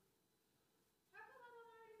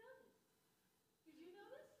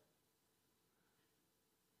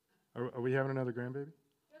Are we having another grandbaby?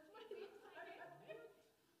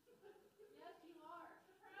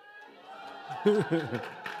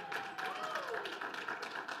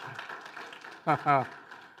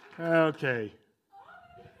 Okay.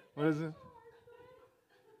 What is it?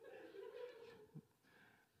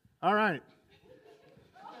 All right.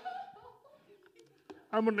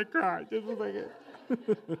 I'm going to cry. Just a second.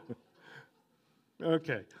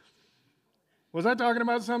 Okay. Was I talking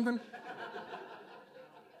about something?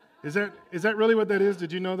 Is that really what that is?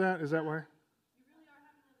 Did you know that? Is that why?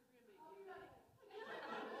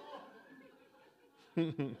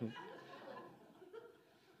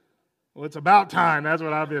 Well, it's about time. That's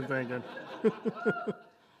what I've been thinking.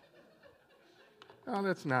 Oh,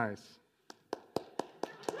 that's nice.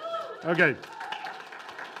 Okay.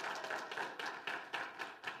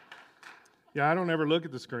 Yeah, I don't ever look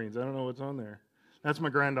at the screens. I don't know what's on there. That's my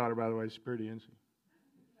granddaughter, by the way. She's pretty, isn't she?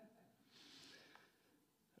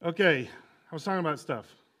 Okay. I was talking about stuff.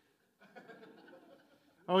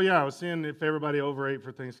 Oh, yeah. I was seeing if everybody overate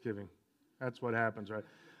for Thanksgiving. That's what happens, right?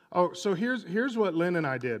 Oh, so here's what Lynn and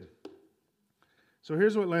I did.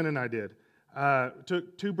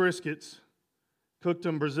 Took 2 briskets, cooked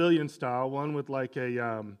them Brazilian style, one with like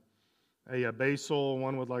a basil,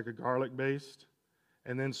 one with like a garlic based,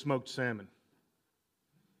 and then smoked salmon.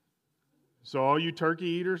 So all you turkey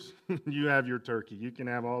eaters, you have your turkey. You can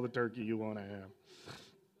have all the turkey you want to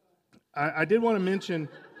have. I did want to mention,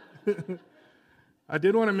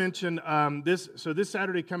 this. So this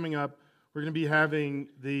Saturday coming up, we're going to be having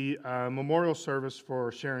the memorial service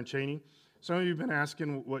for Sharon Cheney. Some of you have been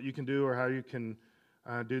asking what you can do or how you can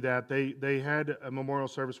do that. They had a memorial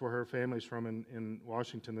service where her family's from in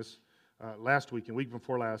Washington this last week, and week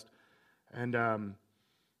before last, and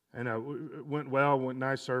it went well. Went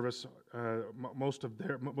nice service. Most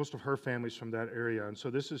of her family's from that area, and so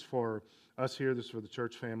this is for us here. This is for the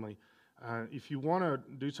church family. If you want to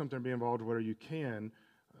do something and be involved, whatever you can,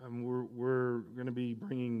 we're going to be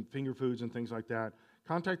bringing finger foods and things like that.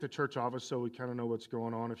 Contact the church office so we kind of know what's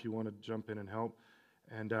going on if you want to jump in and help,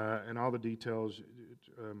 and all the details.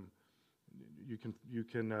 You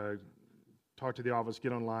can talk to the office,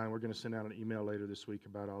 get online. We're going to send out an email later this week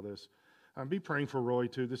about all this. Be praying for Roy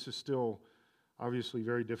too. This is still obviously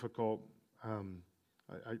very difficult. I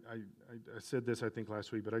said this I think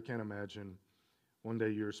last week, but I can't imagine one day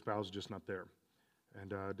your spouse is just not there.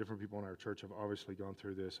 And different people in our church have obviously gone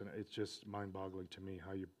through this, and it's just mind-boggling to me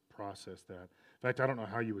how you process that. In fact, I don't know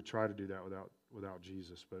how you would try to do that without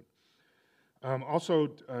Jesus. But also,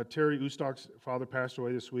 Terry Ustock's father passed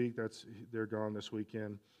away this week. They're gone this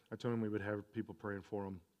weekend. I told him we would have people praying for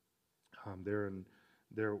him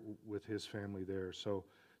there with his family there. So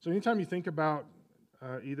anytime you think about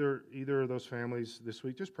either of those families this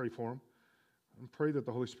week, just pray for them and pray that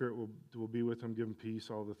the Holy Spirit will be with them, give them peace,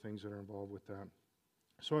 all the things that are involved with that.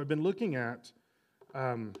 So I've been looking at.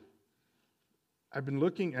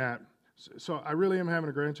 So I really am having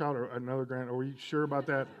a grandchild or another Are we sure about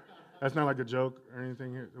that? That's not like a joke or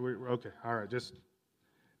anything here? Okay, all right.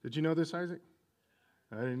 Did you know this, Isaac?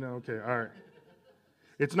 I didn't know. Okay, all right.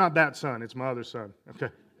 It's not that son. It's my other son. Okay,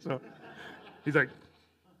 so he's like,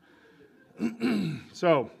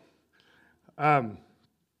 so I've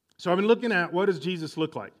been looking at what does Jesus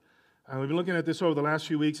look like? We've been looking at this over the last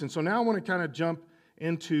few weeks, and so now I want to kind of jump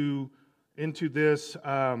into this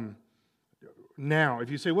now. If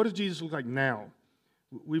you say, what does Jesus look like now?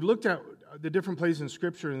 We've looked at the different places in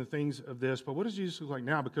Scripture and the things of this, but what does Jesus look like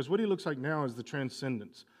now? Because what he looks like now is the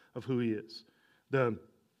transcendence of who he is, the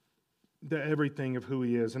everything of who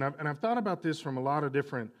he is. And I've thought about this from a lot of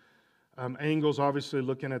different angles, obviously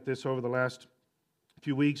looking at this over the last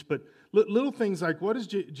few weeks, but little things like, what does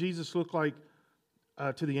Jesus look like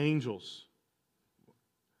to the angels?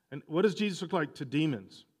 And what does Jesus look like to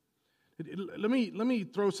demons? Let me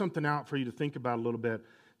throw something out for you to think about a little bit.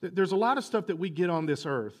 There's a lot of stuff that we get on this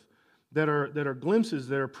earth that are glimpses,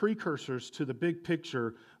 that are precursors to the big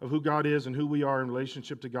picture of who God is and who we are in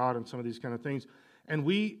relationship to God and some of these kind of things. And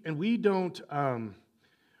we don't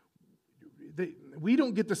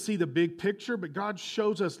get to see the big picture, but God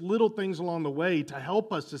shows us little things along the way to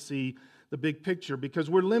help us to see the big picture because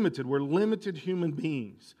we're limited. We're limited human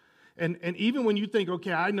beings. And even when you think,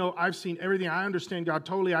 okay, I know, I've seen everything, I understand God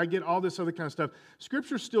totally, I get all this other kind of stuff,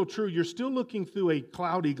 Scripture's still true. You're still looking through a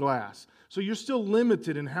cloudy glass. So you're still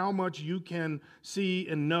limited in how much you can see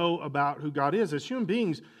and know about who God is. As human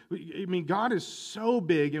beings, God is so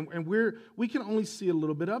big, and we can only see a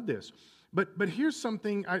little bit of this. But here's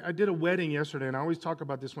something, I did a wedding yesterday, and I always talk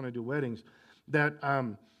about this when I do weddings, that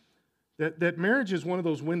marriage is one of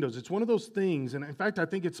those windows. It's one of those things, and in fact, I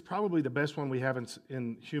think it's probably the best one we have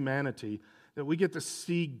in humanity. that we get to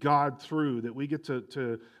see God through, that we get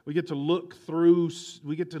to look through,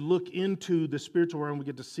 we get to look into the spiritual realm, we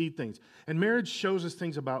get to see things. And marriage shows us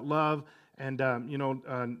things about love and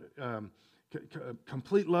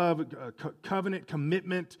complete love, covenant,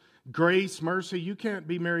 commitment, grace, mercy. You can't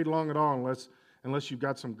be married long at all unless you've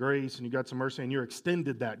got some grace and you've got some mercy and you're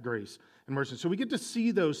extended that grace and mercy. So we get to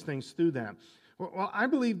see those things through that. Well, I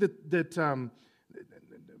believe that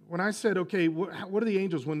when I said, okay, what are the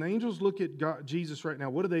angels? When the angels look at God, Jesus right now,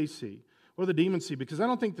 what do they see? What do the demons see? Because I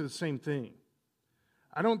don't think they're the same thing.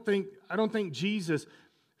 I don't think Jesus.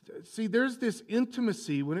 See, there's this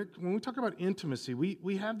intimacy. When we talk about intimacy,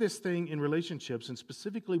 we have this thing in relationships, and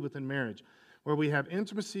specifically within marriage, where we have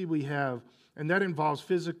intimacy, and that involves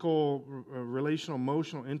physical, relational,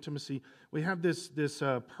 emotional intimacy. We have this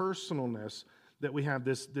personalness that we have,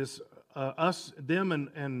 this us, them,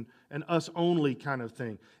 and us only kind of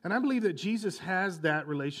thing. And I believe that Jesus has that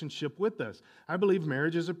relationship with us. I believe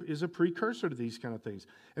marriage is a precursor to these kind of things,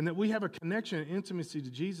 and that we have a connection and intimacy to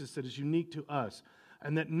Jesus that is unique to us,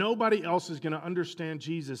 and that nobody else is going to understand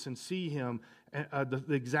Jesus and see Him the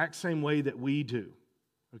exact same way that we do.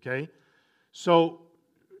 Okay? So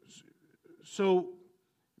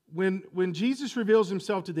when Jesus reveals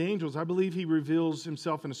Himself to the angels, I believe He reveals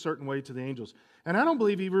Himself in a certain way to the angels. And I don't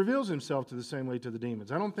believe He reveals Himself to the same way to the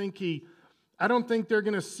demons. I don't think they're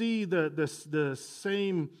going to see the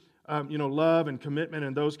same love and commitment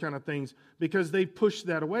and those kind of things, because they pushed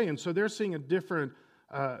that away. And so they're seeing a different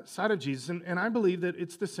side of Jesus. And I believe that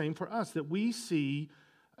it's the same for us, that we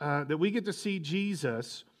get to see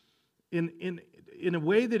Jesus in a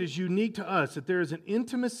way that is unique to us, that there is an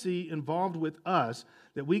intimacy involved with us,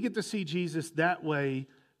 that we get to see Jesus that way,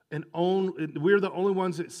 and we're the only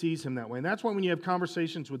ones that sees Him that way. And that's why when you have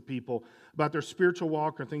conversations with people about their spiritual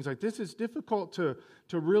walk or things like this, it's difficult to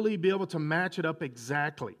really be able to match it up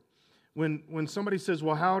exactly. When somebody says,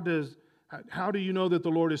 well, how do you know that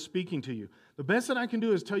the Lord is speaking to you? The best that I can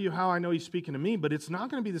do is tell you how I know He's speaking to me, but it's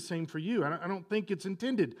not going to be the same for you. I don't think it's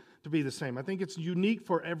intended to be the same. I think it's unique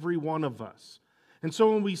for every one of us. And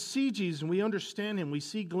so when we see Jesus and we understand Him, we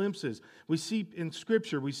see glimpses, we see in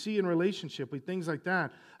Scripture, we see in relationship, with things like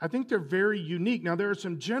that, I think they're very unique. Now, there are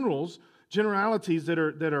some generalities that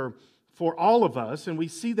are for all of us, and we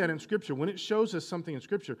see that in Scripture. When it shows us something in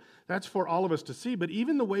Scripture, that's for all of us to see. But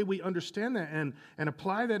even the way we understand that and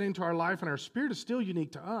apply that into our life and our spirit is still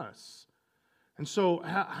unique to us. And so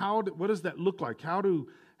what does that look like? How do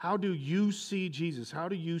you see Jesus? How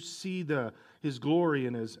do you see His glory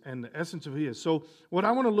and the essence of who He is? So what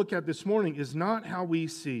I want to look at this morning is not how we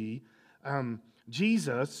see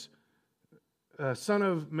Jesus, Son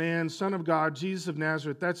of Man, Son of God, Jesus of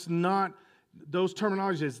Nazareth. That's not, those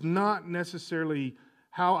terminologies is not necessarily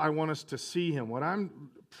how I want us to see Him. What I'm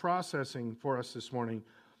processing for us this morning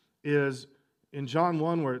is in John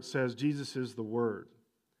 1 where it says Jesus is the Word.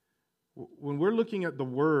 When we're looking at the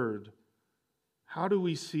Word, how do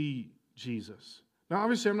we see Jesus? Now,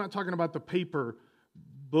 obviously, I'm not talking about the paper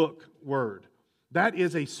book Word. That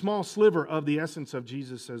is a small sliver of the essence of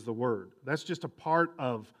Jesus as the Word. That's just a part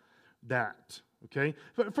of that, okay?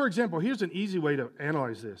 For example, here's an easy way to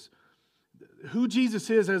analyze this. Who Jesus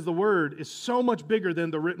is as the Word is so much bigger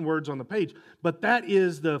than the written words on the page, but that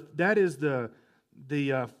is the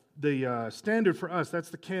standard for us. That's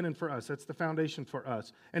the canon for us. That's the foundation for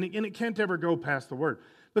us. And it can't ever go past the Word.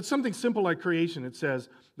 But something simple like creation, it says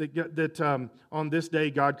that on this day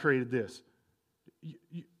God created this.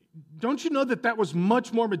 Don't you know that was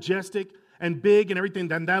much more majestic and big and everything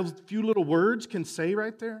than those few little words can say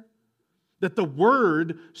right there? That the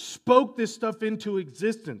Word spoke this stuff into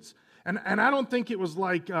existence. And I don't think it was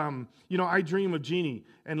like, I Dream of Jeannie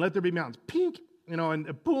and Let There Be Mountains. Pink,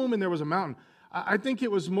 and boom, and there was a mountain. I think it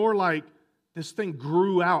was more like this thing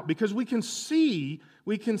grew out, because we can see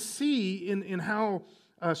in how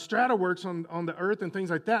strata works on the earth and things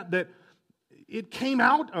like that it came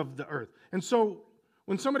out of the earth. And so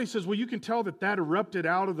when somebody says, well, you can tell that erupted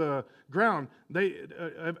out of the ground,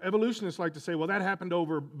 evolutionists like to say, well, that happened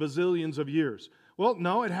over bazillions of years. Well,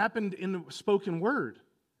 no, it happened in the spoken word.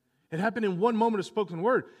 It happened in one moment of spoken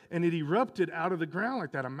word, and it erupted out of the ground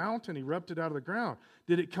like that. A mountain erupted out of the ground.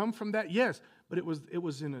 Did it come from that? Yes, but it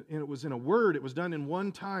was in a word. It was done in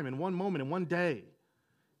one time, in one moment, in one day,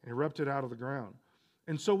 and erupted out of the ground.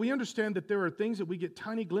 And so we understand that there are things that we get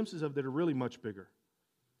tiny glimpses of that are really much bigger,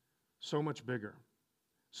 so much bigger.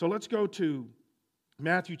 So let's go to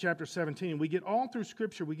Matthew chapter 17. We get all through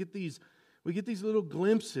Scripture. We get these little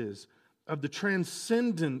glimpses of the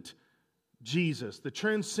transcendent Jesus, the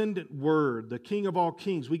transcendent Word, the King of all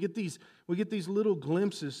kings. We get these little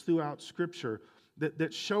glimpses throughout Scripture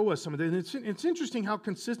that show us some of that. And it's interesting how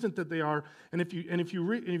consistent that they are. And if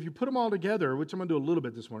you put them all together, which I'm going to do a little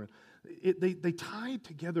bit this morning, they tie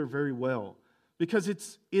together very well because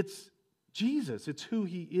it's Jesus. It's who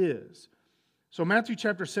he is. So Matthew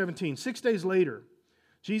chapter 17, 6 days later,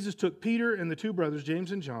 Jesus took Peter and the two brothers,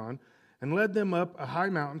 James and John, and led them up a high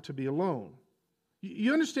mountain to be alone.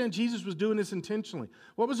 You understand Jesus was doing this intentionally.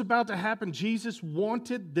 What was about to happen, Jesus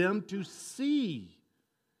wanted them to see.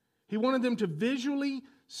 He wanted them to visually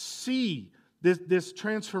see this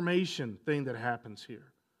transformation thing that happens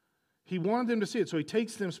here. He wanted them to see it, so he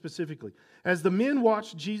takes them specifically. As the men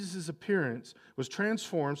watched, Jesus' appearance was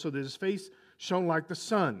transformed so that his face shone like the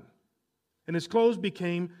sun, and his clothes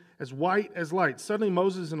became as white as light. Suddenly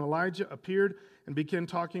Moses and Elijah appeared and began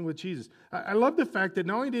talking with Jesus. I love the fact that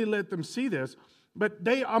not only did he let them see this, but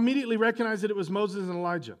they immediately recognized that it was Moses and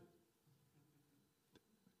Elijah.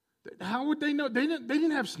 How would they know? They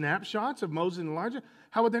didn't have snapshots of Moses and Elijah.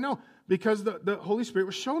 How would they know? Because the Holy Spirit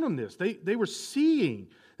was showing them this. They were seeing.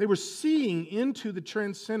 They were seeing into the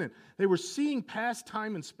transcendent. They were seeing past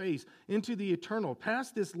time and space, into the eternal,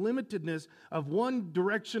 past this limitedness of one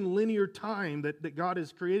direction linear time that God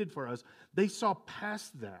has created for us. They saw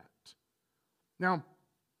past that. Now,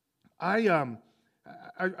 I've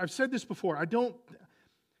said this before. I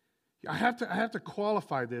have to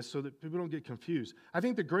qualify this so that people don't get confused. I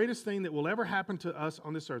think the greatest thing that will ever happen to us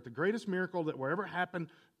on this earth, the greatest miracle that will ever happen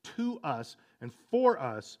to us and for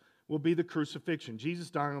us, will be the crucifixion, Jesus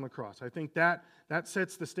dying on the cross. I think that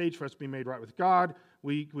sets the stage for us to be made right with God.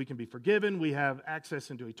 We can be forgiven. We have access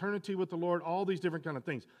into eternity with the Lord, all these different kind of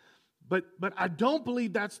things. But I don't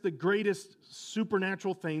believe that's the greatest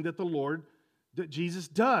supernatural thing that Jesus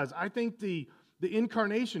does. I think the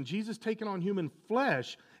incarnation, Jesus taking on human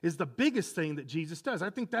flesh, is the biggest thing that Jesus does. I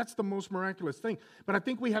think that's the most miraculous thing. But I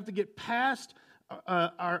think we have to get past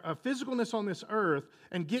our physicalness on this earth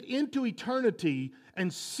and get into eternity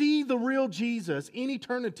and see the real Jesus in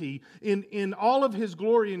eternity in all of his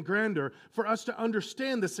glory and grandeur for us to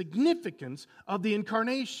understand the significance of the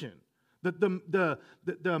incarnation. The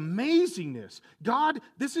amazingness. God,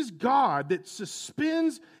 this is God that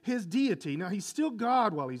suspends his deity. Now, he's still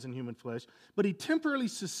God while he's in human flesh, but he temporarily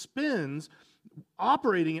suspends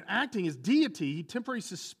operating and acting as deity. He temporarily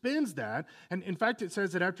suspends that. And in fact, it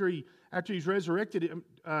says that after he's resurrected,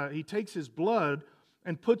 he takes his blood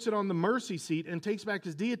and puts it on the mercy seat and takes back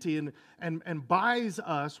his deity and buys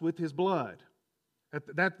us with his blood.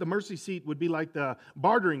 That the mercy seat would be like the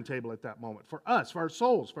bartering table at that moment for us, for our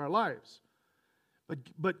souls, for our lives.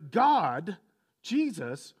 But God,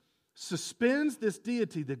 Jesus, suspends this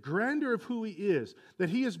deity, the grandeur of who he is, that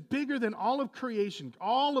he is bigger than all of creation,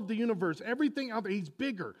 all of the universe, everything out there. He's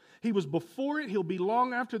bigger. He was before it. He'll be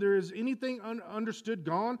long after there is anything understood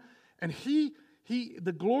gone. And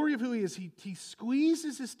the glory of who he is, he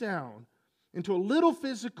squeezes this down into a little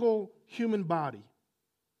physical human body.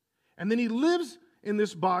 And then he lives in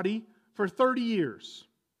this body for 30 years.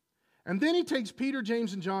 And then he takes Peter,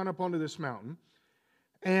 James, and John up onto this mountain,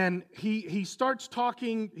 and he starts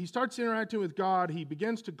talking, he starts interacting with God, he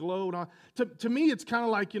begins to gloat on. To me, it's kind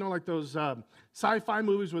of like, like those sci-fi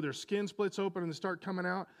movies where their skin splits open and they start coming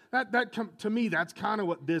out. To me, that's kind of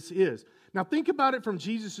what this is. Now, think about it from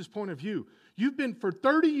Jesus' point of view. For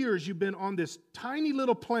 30 years, you've been on this tiny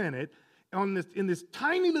little planet, in this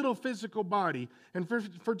tiny little physical body, and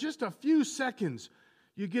for just a few seconds,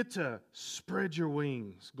 you get to spread your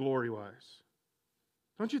wings glory-wise.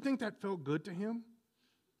 Don't you think that felt good to him?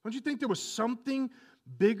 Don't you think there was something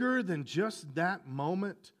bigger than just that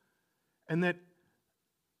moment? And that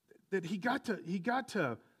he got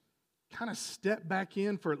to kind of step back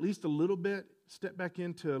in for at least a little bit, step back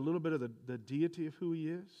into a little bit of the deity of who he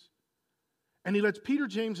is? And he lets Peter,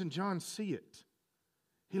 James, and John see it.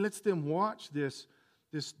 He lets them watch this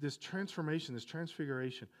transformation, this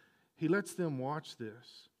transfiguration. He lets them watch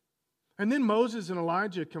this. And then Moses and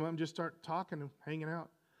Elijah come up and just start talking and hanging out.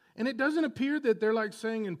 And it doesn't appear that they're like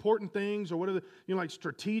saying important things or whatever, like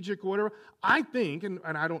strategic or whatever. I think, and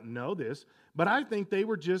I don't know this, but I think they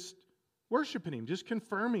were just worshiping him, just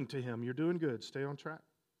confirming to him, you're doing good, stay on track.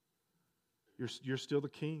 You're still the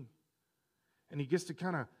king. And he gets to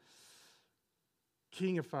kind of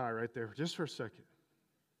kingify right there just for a second.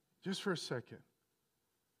 Just for a second.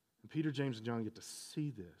 And Peter, James, and John get to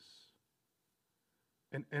see this.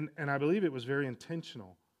 And I believe it was very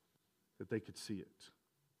intentional that they could see it.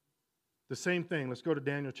 The same thing, let's go to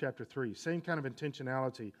Daniel chapter 3. Same kind of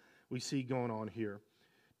intentionality we see going on here.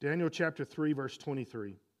 Daniel chapter 3, verse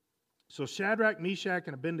 23. So Shadrach, Meshach,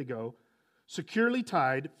 and Abednego, securely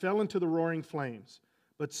tied, fell into the roaring flames.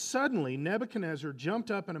 But suddenly Nebuchadnezzar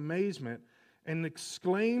jumped up in amazement and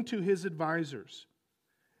exclaimed to his advisors,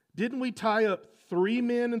 "Didn't we tie up 3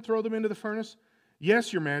 men and throw them into the furnace?"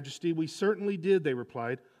 "Yes, your majesty, we certainly did," they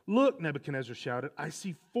replied. "Look," Nebuchadnezzar shouted, "I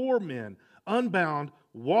see 4 men, unbound,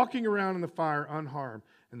 walking around in the fire unharmed,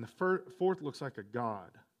 and the fourth looks like a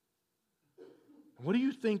god." What do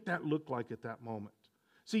you think that looked like at that moment?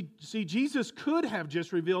 See, Jesus could have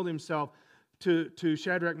just revealed himself to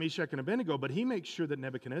Shadrach, Meshach, and Abednego, but he makes sure that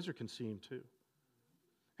Nebuchadnezzar can see him too.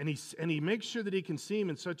 And he makes sure that he can see him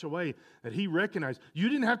in such a way that he recognized. You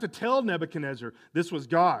didn't have to tell Nebuchadnezzar this was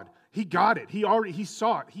God. He got it. He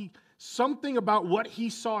saw it. Something about what he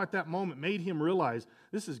saw at that moment made him realize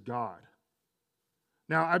this is God.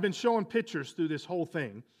 Now, I've been showing pictures through this whole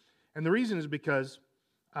thing, and the reason is because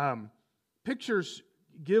pictures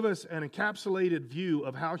give us an encapsulated view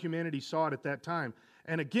of how humanity saw it at that time.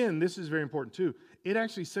 And again, this is very important too. It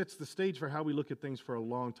actually sets the stage for how we look at things for a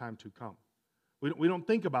long time to come. We don't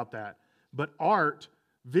think about that. But art,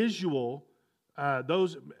 visual,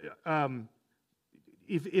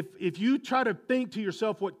 if you try to think to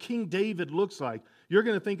yourself what King David looks like, you're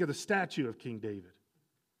going to think of the statue of King David,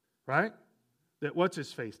 right? That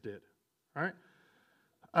what's-his-face did, right?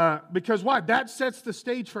 Because why? That sets the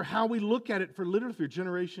stage for how we look at it for literally for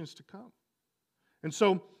generations to come. And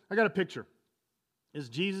so, I got a picture. Is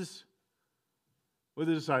Jesus with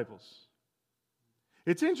the disciples.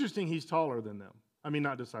 It's interesting he's taller than them. I mean,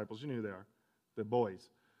 not disciples. You know who they are. The boys.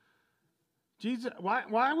 Jesus,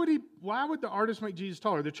 why would the artist make Jesus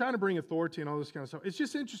taller? They're trying to bring authority and all this kind of stuff. It's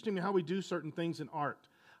just interesting how we do certain things in art.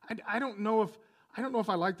 I don't know if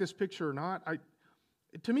I like this picture or not.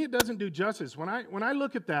 To me, it doesn't do justice. When I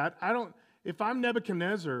look at that, if I'm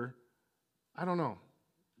Nebuchadnezzar, I don't know.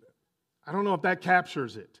 I don't know if that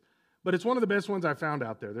captures it. But it's one of the best ones I found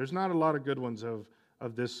out there. There's not a lot of good ones of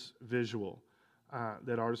this visual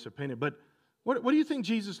that artists have painted. But what do you think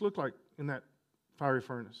Jesus looked like in that fiery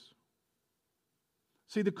furnace?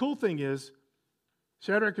 See, the cool thing is,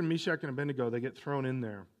 Shadrach and Meshach and Abednego, they get thrown in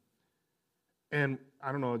there. And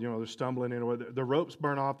I don't know, they're stumbling in, or the ropes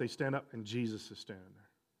burn off, they stand up, and Jesus is standing there.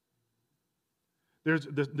 There's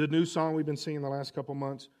the new song we've been singing the last couple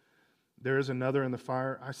months, "There is Another in the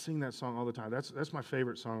Fire." I sing that song all the time. That's my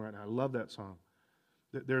favorite song right now. I love that song.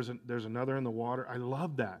 There's another in the water. I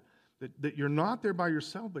love that. That you're not there by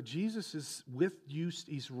yourself, but Jesus is with you.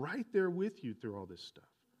 He's right there with you through all this stuff.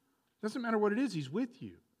 Doesn't matter what it is, he's with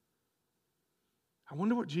you. I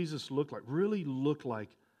wonder what Jesus really looked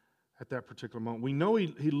like at that particular moment. We know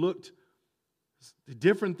he looked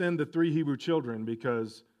different than the 3 Hebrew children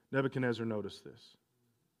because Nebuchadnezzar noticed this.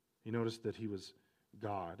 He noticed that he was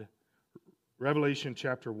God. Revelation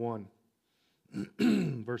chapter 1,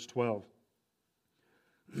 verse 12.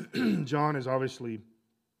 John is obviously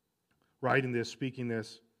writing this, speaking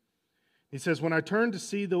this. He says, "When I turned to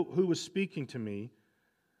see who was speaking to me,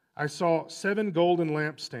 I saw 7 golden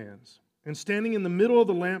lampstands, and standing in the middle of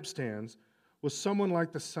the lampstands was someone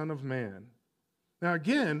like the Son of Man." Now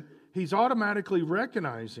again, he's automatically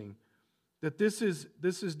recognizing that this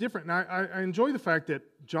is different. And I enjoy the fact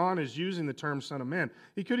that John is using the term Son of Man.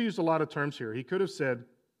 He could have used a lot of terms here. He could have said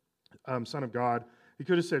Son of God. He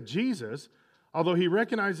could have said Jesus. Although he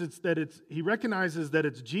recognizes that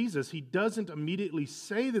it's Jesus, he doesn't immediately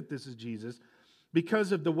say that this is Jesus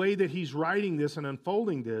because of the way that he's writing this and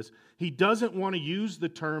unfolding this. He doesn't want to use the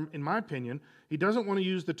term, in my opinion, he doesn't want to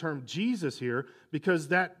use the term Jesus here because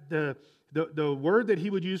that the word that he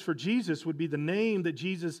would use for Jesus would be the name that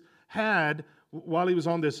Jesus had while he was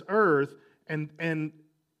on this earth, and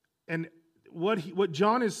what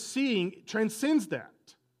John is seeing transcends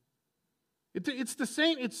that. It's the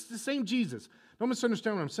same Jesus. Don't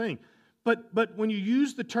misunderstand what I'm saying. But when you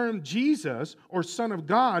use the term Jesus or Son of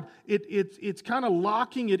God, it's kind of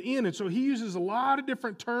locking it in. And so he uses a lot of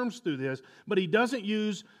different terms through this, but he doesn't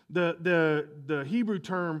use the Hebrew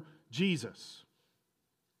term Jesus.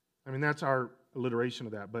 I mean, that's our alliteration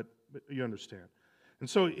of that, but you understand. And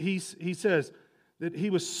so he says that he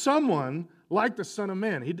was someone like the Son of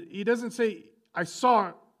Man. He doesn't say, "I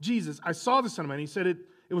saw Jesus, I saw the Son of Man." He said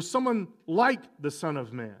it was someone like the Son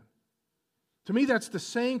of Man. To me, that's the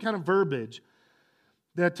same kind of verbiage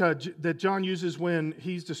that John uses when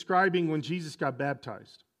he's describing when Jesus got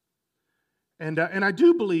baptized. And I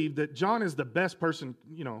do believe that John is the best person,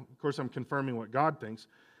 of course I'm confirming what God thinks,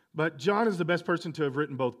 but John is the best person to have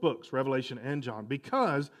written both books, Revelation and John,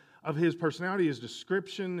 because of his personality, his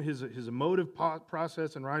description, his emotive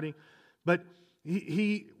process in writing. But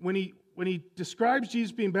when he describes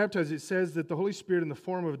Jesus being baptized, it says that the Holy Spirit in the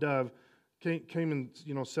form of a dove came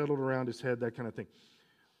and settled around his head, that kind of thing.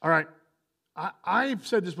 All right, I've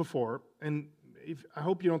said this before, and I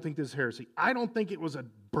hope you don't think this is heresy. I don't think it was a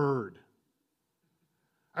bird.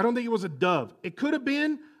 I don't think it was a dove. It could have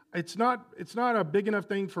been. It's not a big enough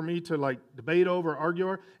thing for me to like debate over, argue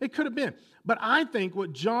over. It could have been. But I think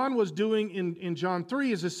what John was doing in John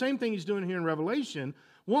 3 is the same thing he's doing here in Revelation.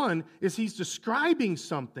 One is he's describing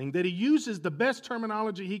something that he uses the best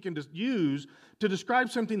terminology he can use to describe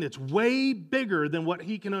something that's way bigger than what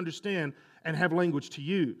he can understand and have language to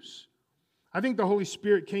use. I think the Holy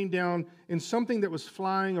Spirit came down in something that was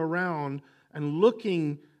flying around and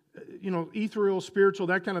looking, ethereal, spiritual,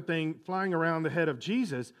 that kind of thing, flying around the head of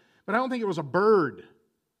Jesus. But I don't think it was a bird.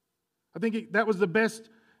 I think that was the best.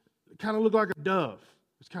 It kind of looked like a dove.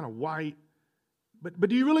 It's kind of white. But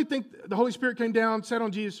do you really think the Holy Spirit came down, sat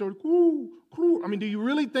on Jesus, sort of, coo, coo? I mean, do you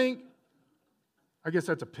really think? I guess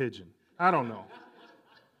that's a pigeon. I don't know.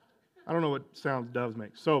 I don't know what sound doves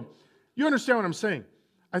make. So you understand what I'm saying.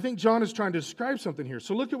 I think John is trying to describe something here.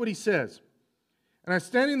 So look at what he says. And I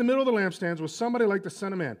standing in the middle of the lampstands was somebody like the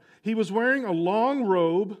Son of Man. He was wearing a long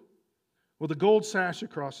robe with a gold sash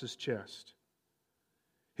across his chest.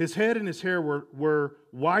 His head and his hair were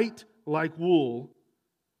white like wool,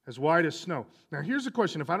 as white as snow. Now here's the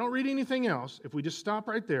question. If I don't read anything else, if we just stop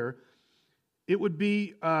right there, it would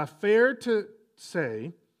be fair to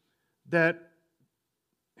say that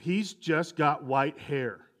he's just got white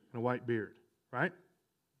hair and a white beard, right?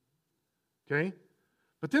 Okay?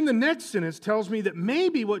 But then the next sentence tells me that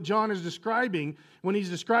maybe what John is describing when he's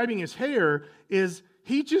describing his hair is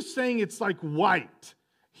he's just saying it's like white.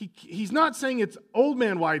 He's not saying it's old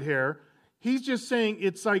man white hair. He's just saying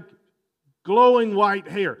it's like glowing white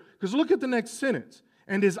hair. Because look at the next sentence.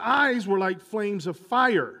 And his eyes were like flames of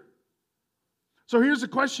fire. So here's the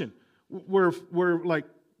question. Were like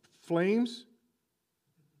flames,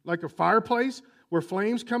 like a fireplace, were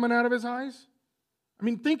flames coming out of his eyes? I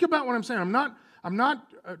mean, think about what I'm saying. I'm not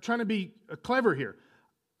trying to be clever here.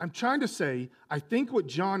 I'm trying to say, I think what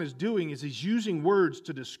John is doing is he's using words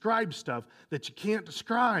to describe stuff that you can't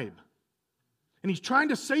describe. And he's trying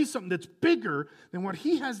to say something that's bigger than what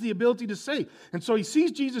he has the ability to say. And so he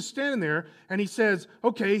sees Jesus standing there, and he says,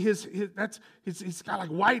 okay, he's got like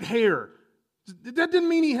white hair. That didn't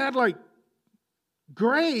mean he had like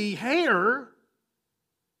gray hair.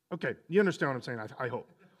 Okay, you understand what I'm saying, I hope.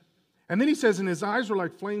 And then he says, and his eyes were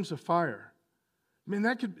like flames of fire. I mean,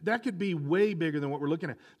 that could be way bigger than what we're looking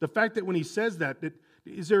at. The fact that when he says that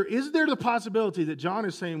is there the possibility that John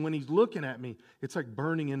is saying when he's looking at me, it's like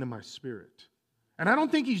burning into my spirit? And I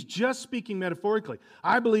don't think he's just speaking metaphorically.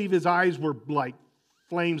 I believe his eyes were like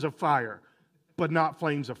flames of fire, but not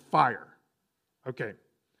flames of fire. Okay.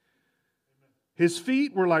 His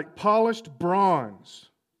feet were like polished bronze,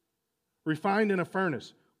 refined in a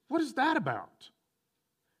furnace. What is that about?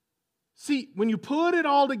 See, when you put it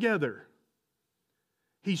all together,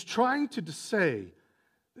 he's trying to say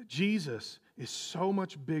that Jesus is so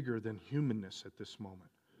much bigger than humanness at this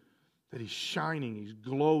moment. That he's shining, he's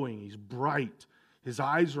glowing, he's bright. His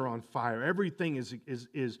eyes are on fire. Everything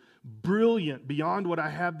is brilliant beyond what I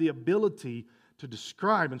have the ability to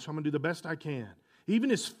describe. And so I'm going to do the best I can.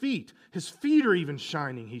 Even his feet are even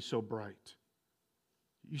shining. He's so bright.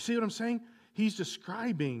 You see what I'm saying? He's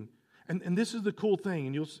describing, and this is the cool thing,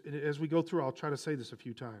 and as we go through, I'll try to say this a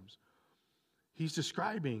few times. He's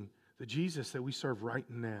describing the Jesus that we serve right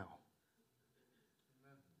now.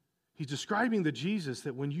 He's describing the Jesus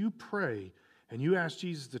that when you pray and you ask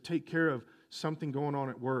Jesus to take care of something going on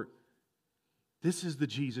at work, this is the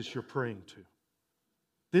Jesus you're praying to.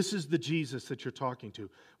 This is the Jesus that you're talking to.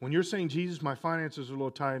 When you're saying, Jesus, my finances are a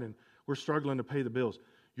little tight and we're struggling to pay the bills,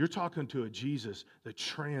 you're talking to a Jesus that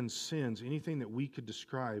transcends anything that we could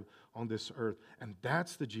describe on this earth. And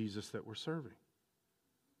that's the Jesus that we're serving.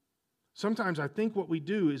 Sometimes I think what we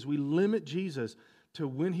do is we limit Jesus to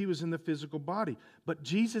when he was in the physical body. But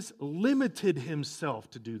Jesus limited himself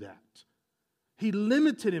to do that. He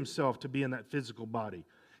limited himself to be in that physical body.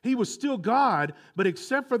 He was still God, but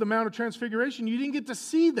except for the Mount of Transfiguration, you didn't get to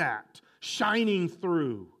see that shining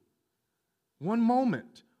through. One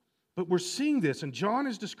moment. But we're seeing this, and John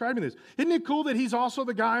is describing this. Isn't it cool that he's also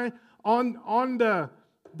the guy on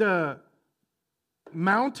the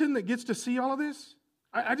mountain that gets to see all of this?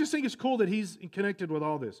 I just think it's cool that he's connected with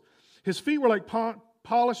all this. His feet were like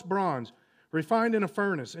polished bronze, refined in a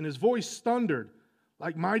furnace, and his voice thundered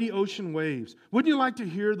like mighty ocean waves. Wouldn't you like to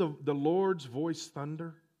hear the Lord's voice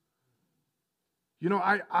thunder? You know,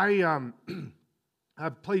 I've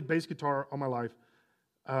played bass guitar all my life.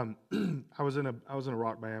 I was in a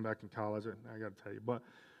rock band back in college. I got to tell you, but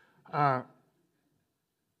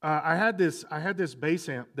I had this bass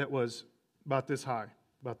amp that was about this high,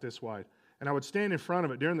 about this wide. And I would stand in front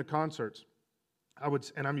of it during the concerts.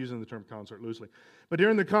 And I'm using the term concert loosely. But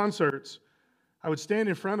during the concerts, I would stand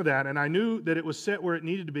in front of that, and I knew that it was set where it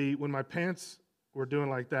needed to be when my pants were doing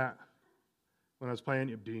like that. When I was playing,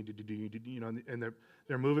 you know, and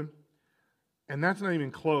they're moving. And that's not even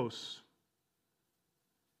close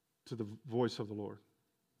to the voice of the Lord.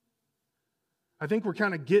 I think we're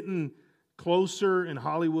kind of getting closer in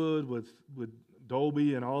Hollywood with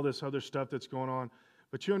Dolby and all this other stuff that's going on.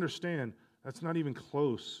 But you understand, that's not even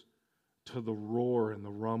close to the roar and the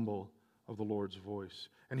rumble of the Lord's voice.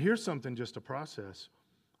 And here's something just to process.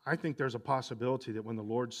 I think there's a possibility that when the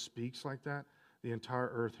Lord speaks like that, the entire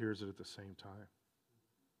earth hears it at the same time.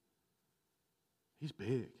 He's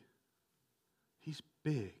big. He's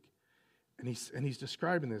big. And he's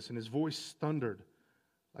describing this, and his voice thundered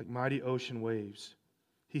like mighty ocean waves.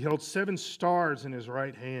 He held 7 stars in his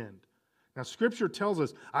right hand. Now, Scripture tells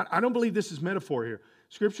us, I don't believe this is metaphor here.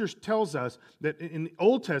 Scripture tells us that in the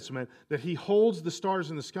Old Testament that he holds the stars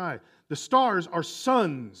in the sky. The stars are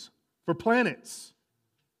suns for planets.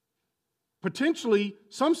 Potentially,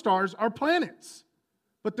 some stars are planets.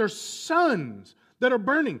 But they're suns that are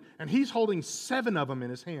burning. And he's holding 7 of them in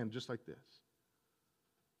his hand, just like this.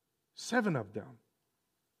 7 of them.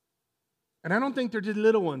 And I don't think they're just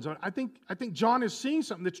little ones. I think John is seeing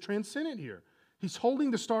something that's transcendent here. He's holding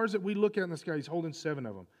the stars that we look at in the sky. He's holding 7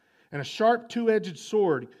 of them. And a sharp 2-edged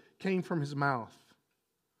sword came from his mouth.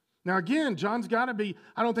 Now again, John's got to be,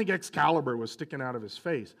 I don't think Excalibur was sticking out of his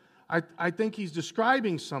face. I think he's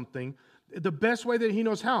describing something the best way that he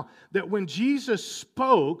knows how. That when Jesus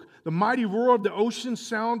spoke, the mighty roar of the ocean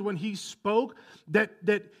sound when he spoke, that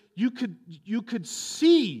you could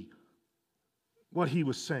see what he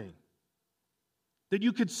was saying. That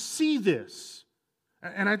you could see this.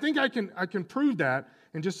 And I think I can prove that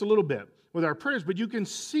in just a little bit with our prayers, but you can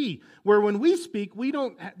see where when we speak,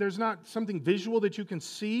 there's not something visual that you can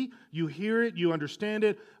see. You hear it, you understand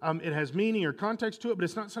it, it has meaning or context to it, but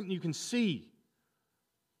it's not something you can see.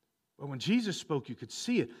 But when Jesus spoke, you could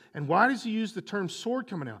see it. And why does he use the term sword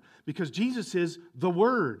coming out? Because Jesus is the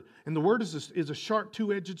Word, and the Word is a sharp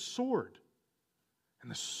 2-edged sword. And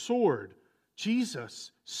the sword,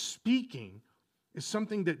 Jesus speaking, is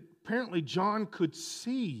something that apparently John could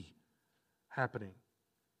see happening.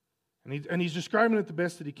 And he's describing it the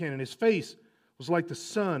best that he can. And his face was like the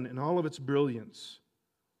sun in all of its brilliance.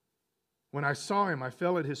 When I saw him, I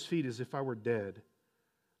fell at his feet as if I were dead.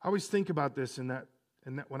 I always think about this in that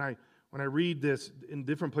when I read this in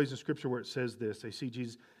different places in Scripture where it says this, they see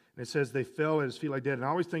Jesus, and it says they fell at his feet like dead. And I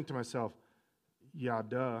always think to myself, yeah,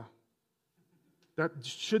 duh.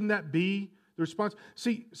 Shouldn't that be the response?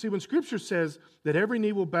 See, when Scripture says that every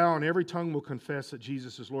knee will bow and every tongue will confess that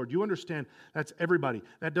Jesus is Lord, you understand that's everybody.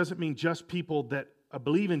 That doesn't mean just people that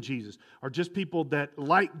believe in Jesus, or just people that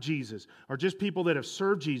like Jesus, or just people that have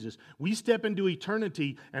served Jesus. We step into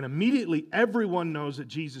eternity, and immediately everyone knows that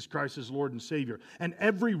Jesus Christ is Lord and Savior. And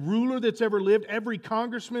every ruler that's ever lived, every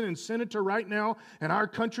congressman and senator right now in our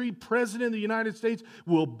country, president of the United States,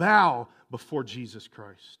 will bow before Jesus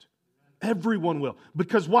Christ. Everyone will.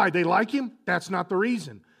 Because why? They like him? That's not the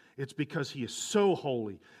reason. It's because he is so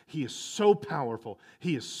holy. He is so powerful.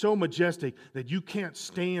 He is so majestic that you can't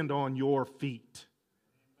stand on your feet.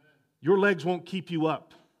 Your legs won't keep you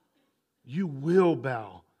up. You will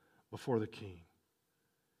bow before the King.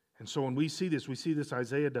 And so when we see this,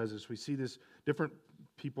 Isaiah does this, we see this, different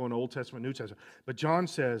people in Old Testament, New Testament. But John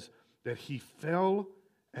says that he fell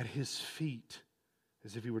at his feet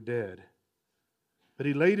as if he were dead. But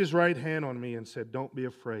he laid his right hand on me and said, don't be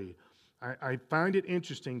afraid. I find it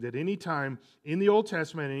interesting that any time in the Old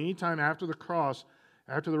Testament, any time after the cross,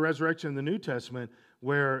 after the resurrection in the New Testament,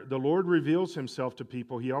 where the Lord reveals himself to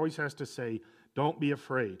people, he always has to say, don't be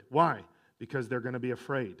afraid. Why? Because they're going to be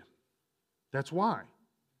afraid. That's why.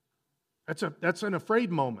 That's an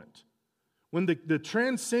afraid moment. When the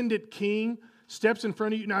transcendent King steps in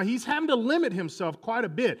front of you, now he's having to limit himself quite a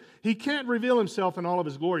bit. He can't reveal himself in all of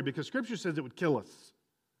his glory because Scripture says it would kill us.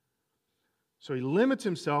 So he limits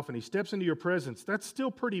himself and he steps into your presence. That's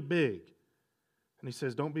still pretty big. And he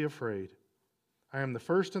says, don't be afraid. I am the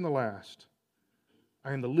first and the last.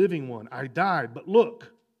 I am the living one. I died, but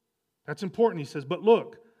look. That's important. He says, but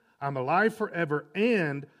look, I'm alive forever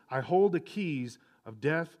and I hold the keys of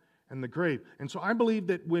death and the grave. And so I believe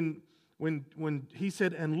that when he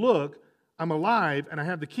said, and look, I'm alive and I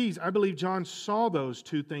have the keys, I believe John saw those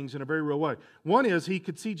two things in a very real way. One is he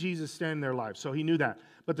could see Jesus standing there alive, so he knew that.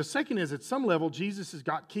 But the second is, at some level, Jesus has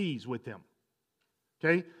got keys with him.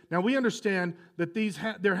 Okay? Now we understand that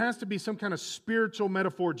there has to be some kind of spiritual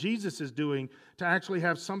metaphor Jesus is doing to actually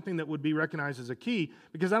have something that would be recognized as a key,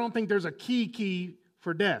 because I don't think there's a key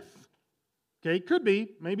for death. Okay? Could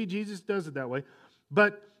be. Maybe Jesus does it that way.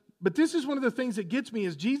 But But this is one of the things that gets me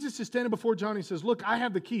is Jesus is standing before John and he says, look, I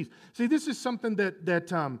have the keys. See, this is something that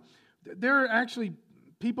there are actually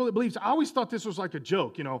people that believe. I always thought this was like a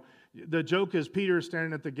joke. You know, the joke is Peter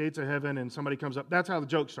standing at the gates of heaven and somebody comes up. That's how the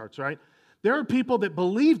joke starts, right? There are people that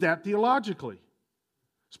believe that theologically.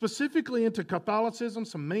 Specifically into Catholicism,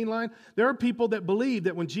 some mainline, there are people that believe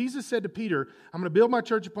that when Jesus said to Peter, I'm going to build my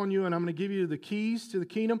church upon you and I'm going to give you the keys to the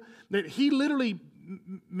kingdom, that he literally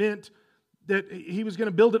meant that he was going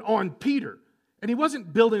to build it on Peter. And he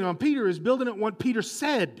wasn't building it on Peter, he was building it on what Peter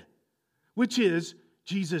said, which is,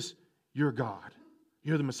 Jesus, you're God.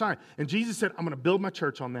 You're the Messiah. And Jesus said, I'm going to build my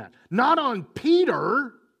church on that. Not on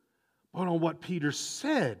Peter, but on what Peter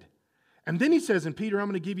said. And then he says, and Peter, I'm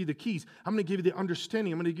going to give you the keys. I'm going to give you the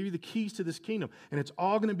understanding. I'm going to give you the keys to this kingdom. And it's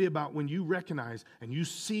all going to be about when you recognize and you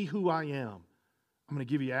see who I am. I'm going to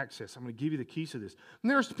give you access. I'm going to give you the keys to this. And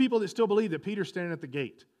there's people that still believe that Peter's standing at the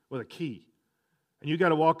gate with a key. And you got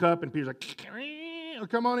to walk up and Peter's like,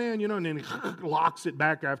 come on in, and then he locks it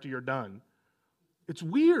back after you're done. It's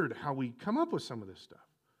weird how we come up with some of this stuff.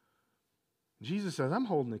 Jesus says, I'm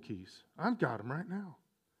holding the keys. I've got them right now.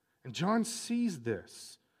 And John sees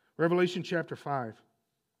this. Revelation chapter 5,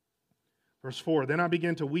 verse 4. Then I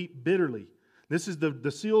began to weep bitterly. This is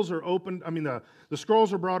the seals are opened. The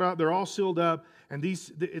scrolls are brought up. They're all sealed up. And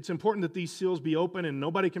it's important that these seals be open, and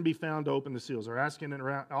nobody can be found to open the seals. They're asking it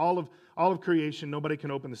around all of creation. Nobody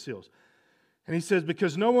can open the seals. And he says,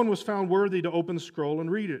 because no one was found worthy to open the scroll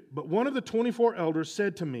and read it. But one of the 24 elders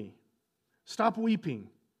said to me, stop weeping.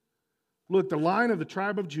 Look, the Lion of the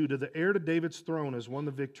tribe of Judah, the heir to David's throne, has won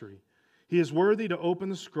the victory. He is worthy to open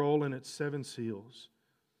the scroll and its 7 seals.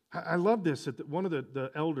 I love this, that one of the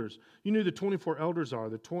elders, you knew the 24 elders are.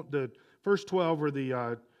 The first 12 were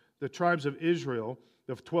the tribes of Israel,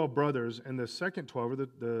 the 12 brothers, and the second 12 are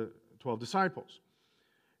the 12 disciples.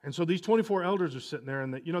 And so these 24 elders are sitting there,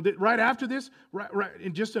 and right after this,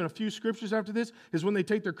 and just in a few scriptures after this, is when they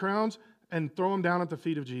take their crowns and throw them down at the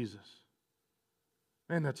feet of Jesus.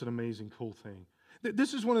 Man, that's an amazing, cool thing.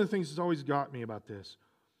 This is one of the things that's always got me about this.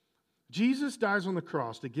 Jesus dies on the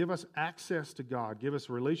cross to give us access to God, give us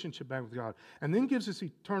a relationship back with God, and then gives us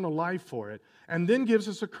eternal life for it, and then gives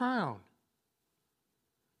us a crown.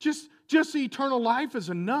 Just the eternal life is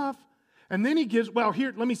enough. And then he gives,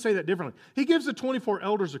 let me say that differently. He gives the 24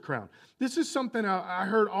 elders a crown. This is something I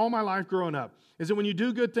heard all my life growing up, is that when you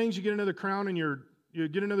do good things, you get another crown and you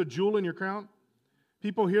get another jewel in your crown.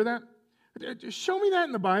 People hear that? Show me that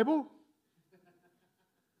in the Bible.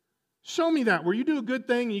 Show me that, where you do a good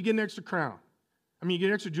thing and you get an extra crown. You get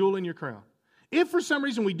an extra jewel in your crown. If for some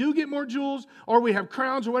reason we do get more jewels or we have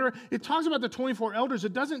crowns or whatever, it talks about the 24 elders.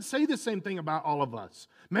 It doesn't say the same thing about all of us.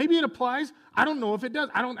 Maybe it applies. I don't know if it does.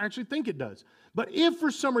 I don't actually think it does. But if for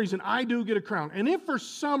some reason I do get a crown, and if for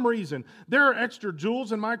some reason there are extra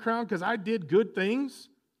jewels in my crown because I did good things,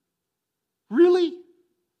 really?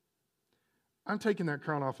 I'm taking that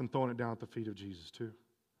crown off and throwing it down at the feet of Jesus too.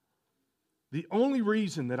 The only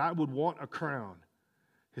reason that I would want a crown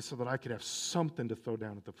is so that I could have something to throw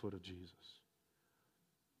down at the foot of Jesus.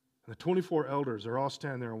 And the 24 elders are all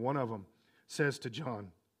standing there, and one of them says to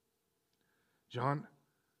John, John,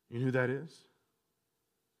 you know who that is?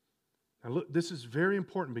 Now look, this is very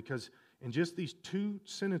important because in just these 2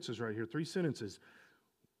 sentences right here, 3 sentences,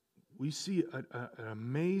 we see an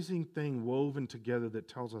amazing thing woven together that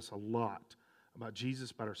tells us a lot about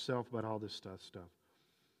Jesus, about ourselves, about all this stuff.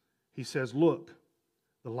 He says, look,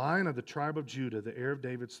 the Lion of the tribe of Judah, the heir of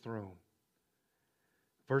David's throne.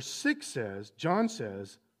 Verse 6 says, John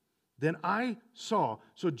says, then I saw.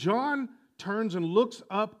 So John turns and looks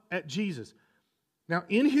up at Jesus. Now,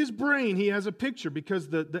 in his brain, he has a picture because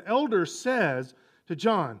the elder says to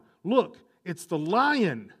John, look, it's the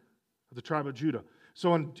Lion of the tribe of Judah.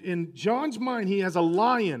 So in John's mind, he has a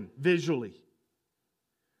lion visually.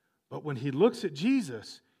 But when he looks at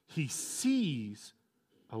Jesus, he sees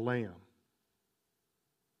a lamb.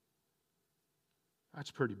 That's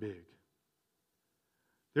pretty big.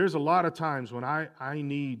 There's a lot of times when I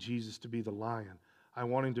need Jesus to be the lion. I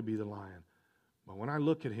want him to be the lion. But when I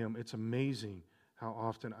look at him, it's amazing how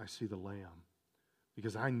often I see the lamb.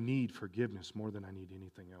 Because I need forgiveness more than I need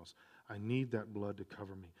anything else. I need that blood to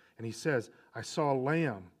cover me. And he says, I saw a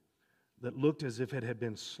lamb that looked as if it had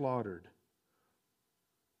been slaughtered.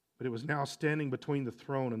 But it was now standing between the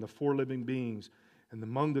throne and the 4 living beings and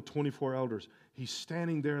among the 24 elders. He's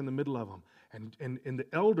standing there in the middle of them. And the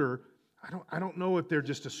elder, I don't know if they're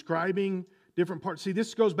just describing different parts. See,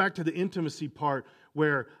 this goes back to the intimacy part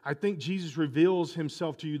where I think Jesus reveals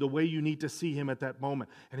himself to you the way you need to see him at that moment.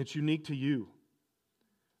 And it's unique to you.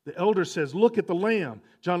 The elder says, look at the lamb.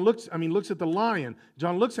 John looks at the lion.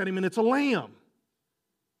 John looks at him and it's a lamb.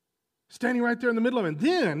 standing right there in the middle of it. And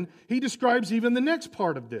then he describes even the next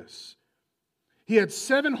part of this. He had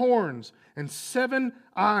 7 horns and 7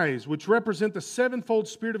 eyes, which represent the sevenfold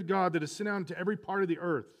Spirit of God that is sent out into every part of the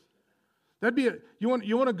earth. That'd be you want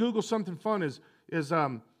to Google something fun is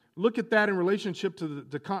look at that in relationship to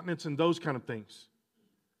the continents and those kind of things.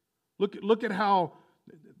 Look at how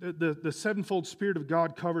the sevenfold Spirit of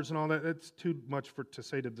God covers and all that. That's too much to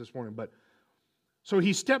say to this morning. But so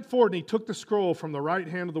he stepped forward and he took the scroll from the right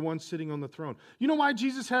hand of the one sitting on the throne. You know why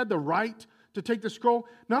Jesus had the right to take the scroll?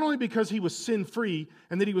 Not only because he was sin-free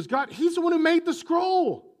and that he was God, he's the one who made the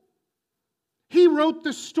scroll. He wrote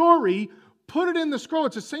the story, put it in the scroll.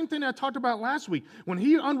 It's the same thing I talked about last week. When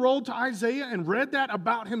he unrolled to Isaiah and read that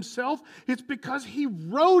about himself, it's because he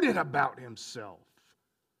wrote it about himself.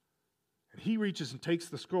 And he reaches and takes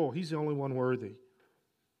the scroll. He's the only one worthy.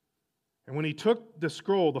 And when he took the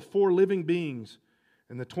scroll, the 4 living beings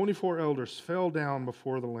and the 24 elders fell down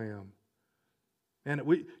before the Lamb. And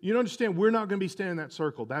you understand, we're not going to be standing in that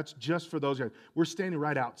circle. That's just for those guys. We're standing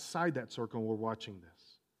right outside that circle and we're watching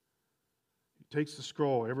this. He takes the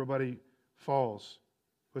scroll. Everybody falls,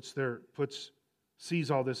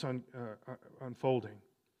 sees all this unfolding.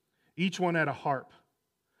 Each one had a harp.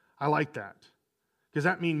 I like that because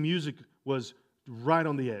that means music was right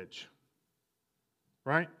on the edge,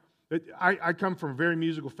 right? I come from a very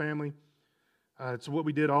musical family. It's what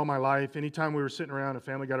we did all my life. Anytime we were sitting around, a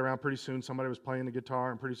family got around, pretty soon somebody was playing the guitar,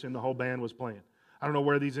 and pretty soon the whole band was playing. I don't know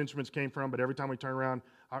where these instruments came from, but every time we turn around,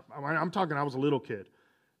 I'm talking I was a little kid.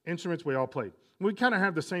 Instruments, we all played. We kind of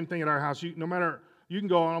have the same thing at our house. You can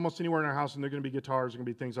go almost anywhere in our house, and there are going to be guitars, there are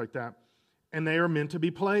going to be things like that. And they are meant to be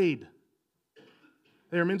played.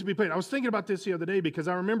 They are meant to be played. I was thinking about this the other day because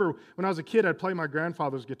I remember when I was a kid, I'd play my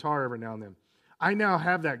grandfather's guitar every now and then. I now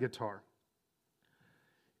have that guitar.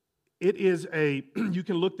 It is you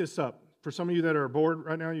can look this up. For some of you that are bored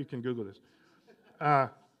right now, you can Google this.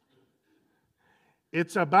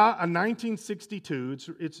 It's about a 1962,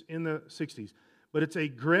 it's in the 60s, but it's a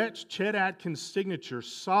Gretsch Chet Atkins signature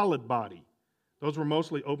solid body. Those were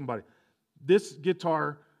mostly open body. This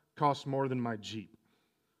guitar costs more than my Jeep.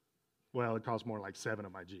 Well, it costs more like 7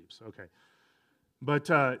 of my Jeeps, okay. But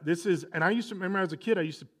this is, and I used to remember as a kid, I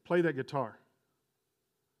used to play that guitar.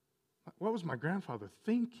 What was my grandfather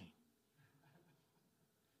thinking?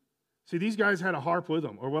 See, these guys had a harp with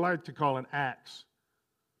them, or what I like to call an axe.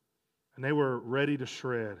 And they were ready to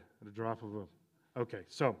shred at a drop of a... Okay,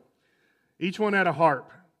 so each one had a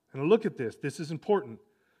harp. And look at this. This is important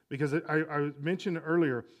because I mentioned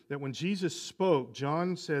earlier that when Jesus spoke,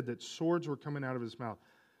 John said that swords were coming out of his mouth.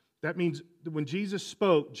 That means that when Jesus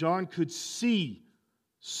spoke, John could see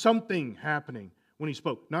something happening when he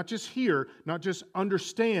spoke. Not just hear, not just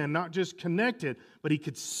understand, not just connect it, but he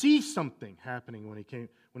could see something happening when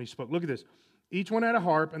he spoke. Look at this. Each one had a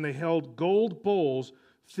harp, and they held gold bowls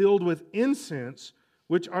filled with incense,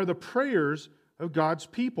 which are the prayers of God's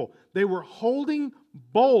people. They were holding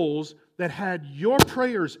bowls that had your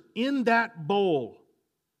prayers in that bowl.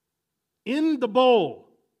 In the bowl.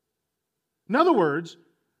 In other words,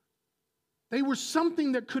 they were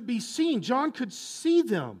something that could be seen. John could see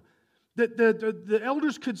them. The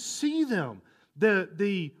elders could see them.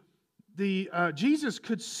 Jesus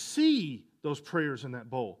could see those prayers in that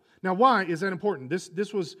bowl. Now, why is that important?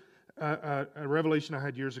 This was a revelation I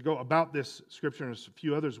had years ago about this scripture and a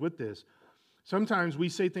few others with this. Sometimes we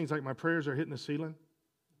say things like, my prayers are hitting the ceiling,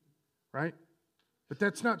 right? But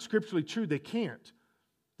that's not scripturally true. They can't.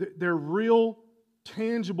 They're real,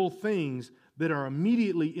 tangible things that are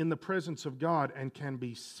immediately in the presence of God and can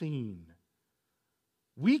be seen.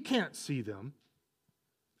 We can't see them.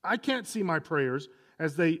 I can't see my prayers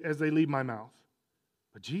as they leave my mouth.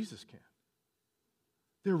 But Jesus can.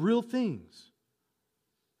 They're real things.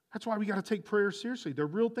 That's why we got to take prayer seriously. They're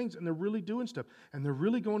real things, and they're really doing stuff. And they're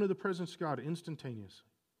really going to the presence of God instantaneously.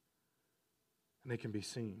 And they can be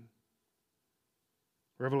seen.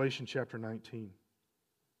 Revelation chapter 19.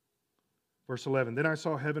 Verse 11. Then I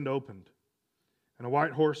saw heaven opened, and a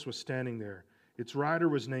white horse was standing there. Its rider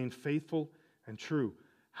was named Faithful and True.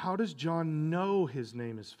 How does John know his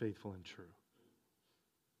name is Faithful and True?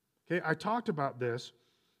 Okay, I talked about this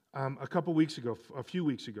a few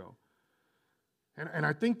weeks ago. And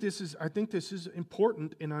I think this is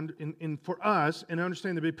important in for us and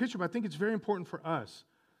understand the big picture, but I think it's very important for us.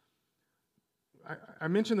 I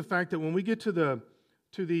mentioned the fact that when we get to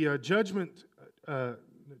the judgment,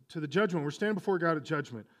 we're standing before God at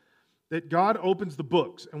judgment, that God opens the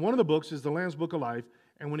books. And one of the books is the Lamb's Book of Life.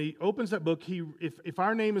 And when he opens that book, if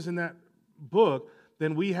our name is in that book,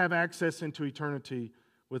 then we have access into eternity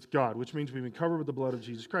with God, which means we've been covered with the blood of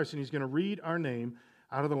Jesus Christ. And he's going to read our name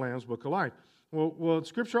out of the Lamb's Book of Life. Well,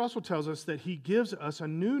 Scripture also tells us that He gives us a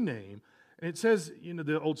new name. And it says,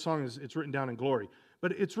 the old song is, it's written down in glory.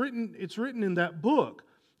 But it's written in that book.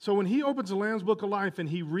 So when He opens the Lamb's Book of Life and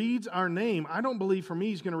He reads our name, I don't believe for me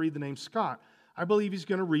He's going to read the name Scott. I believe He's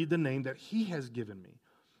going to read the name that He has given me.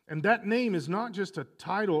 And that name is not just a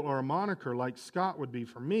title or a moniker like Scott would be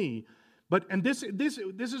for me, and this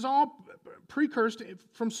is all precursed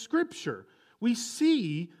from Scripture. We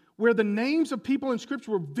see where the names of people in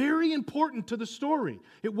Scripture were very important to the story.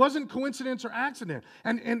 It wasn't coincidence or accident.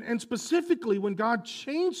 And specifically, when God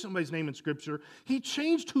changed somebody's name in Scripture, He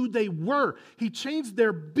changed who they were. He changed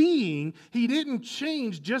their being. He didn't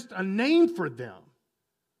change just a name for them.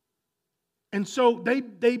 And so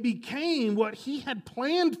they became what He had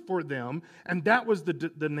planned for them, and that was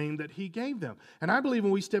the name that He gave them. And I believe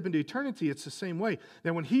when we step into eternity, it's the same way.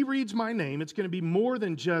 That when He reads my name, it's going to be more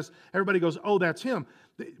than just, everybody goes, oh, that's Him.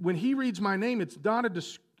 When He reads my name, it's not a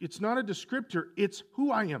descriptor, it's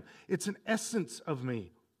who I am. It's an essence of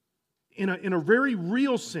me in a very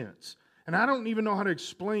real sense. And I don't even know how to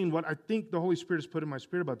explain what I think the Holy Spirit has put in my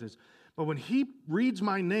spirit about this. But when He reads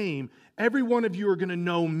my name, every one of you are going to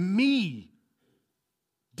know me.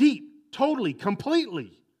 Deep, totally,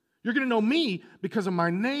 completely. You're going to know me because of my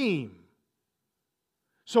name.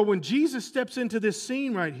 So when Jesus steps into this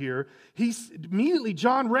scene right here, immediately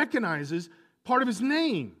John recognizes part of His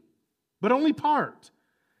name, but only part.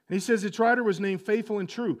 And he says its writer was named Faithful and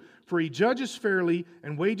True, for He judges fairly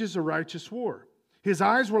and wages a righteous war. His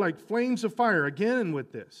eyes were like flames of fire, again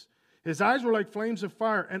with this. His eyes were like flames of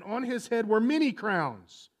fire, and on His head were many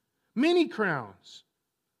crowns. Many crowns.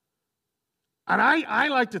 And I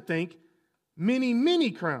like to think many,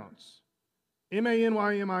 many crowns.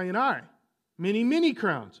 M-A-N-Y-M-I-N-I. Many, many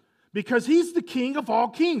crowns. Because He's the King of all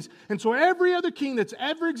kings. And so every other king that's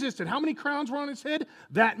ever existed, how many crowns were on His head?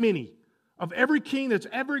 That many. Of every king that's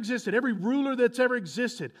ever existed, every ruler that's ever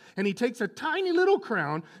existed. And He takes a tiny little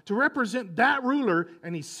crown to represent that ruler,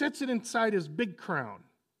 and He sets it inside His big crown.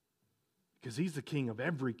 Because He's the King of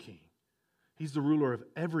every king. He's the ruler of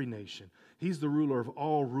every nation. He's the ruler of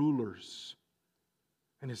all rulers.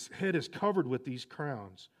 And His head is covered with these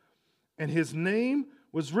crowns. And His name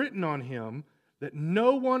was written on Him that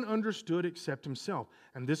no one understood except Himself.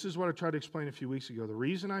 And this is what I tried to explain a few weeks ago. The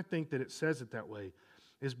reason I think that it says it that way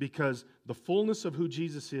is because the fullness of who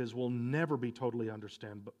Jesus is will never be totally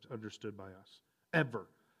understood by us. Ever.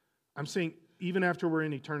 I'm saying even after we're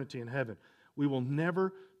in eternity in heaven, we will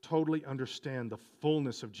never totally understand the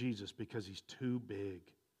fullness of Jesus because He's too big.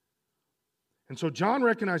 And so John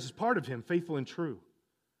recognizes part of Him, faithful and true.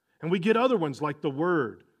 And we get other ones like the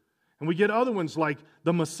Word. And we get other ones like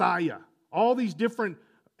the Messiah. All these different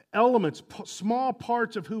elements, small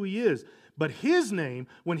parts of who He is. But His name,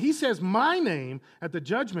 when He says my name at the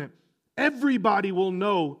judgment, everybody will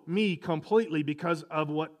know me completely because of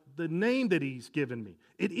what the name that He's given me.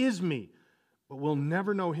 It is me. But we'll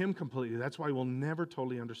never know Him completely. That's why we'll never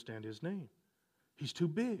totally understand His name. He's too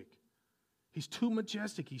big. He's too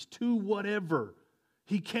majestic. He's too whatever.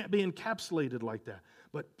 He can't be encapsulated like that.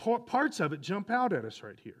 But parts of it jump out at us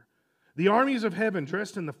right here. The armies of heaven,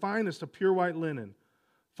 dressed in the finest of pure white linen,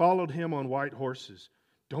 followed Him on white horses.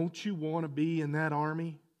 Don't you want to be in that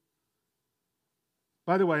army?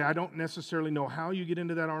 By the way, I don't necessarily know how you get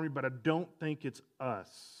into that army, but I don't think it's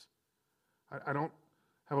us. I don't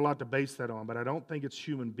have a lot to base that on, but I don't think it's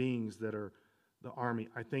human beings that are the army.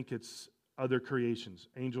 I think it's other creations,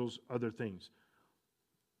 angels, other things.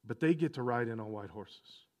 But they get to ride in on white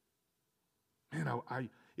horses. Man,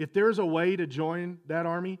 if there's a way to join that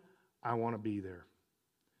army, I want to be there.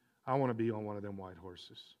 I want to be on one of them white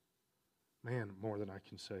horses. Man, more than I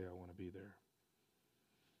can say, I want to be there.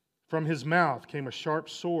 From His mouth came a sharp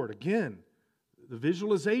sword. Again, the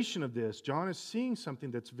visualization of this, John is seeing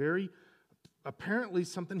something that's very, apparently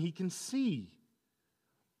something he can see.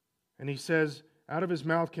 And he says, out of His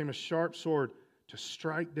mouth came a sharp sword to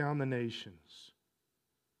strike down the nations.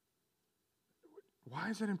 Why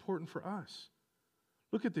is that important for us?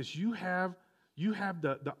 Look at this. You have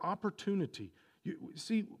the opportunity.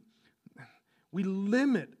 See, we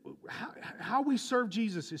limit, how we serve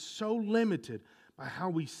Jesus is so limited by how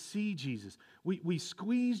we see Jesus. We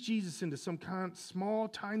squeeze Jesus into some kind of small,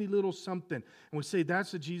 tiny little something, and we say,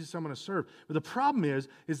 that's the Jesus I'm going to serve. But the problem is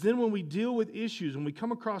then when we deal with issues, when we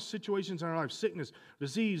come across situations in our life, sickness,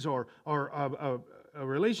 disease, or a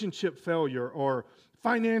relationship failure, or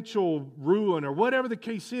financial ruin, or whatever the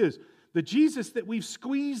case is, the Jesus that we've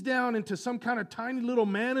squeezed down into some kind of tiny little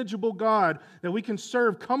manageable God that we can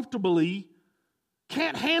serve comfortably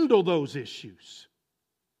can't handle those issues.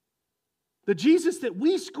 The Jesus that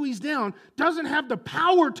we squeeze down doesn't have the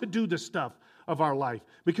power to do the stuff of our life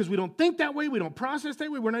because we don't think that way, we don't process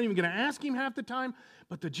that way, we're not even going to ask Him half the time.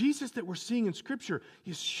 But the Jesus that we're seeing in Scripture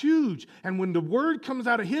is huge. And when the word comes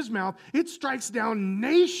out of His mouth, it strikes down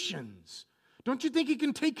nations. Don't you think He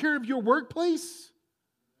can take care of your workplace?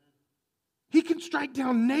 He can strike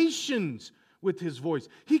down nations with His voice.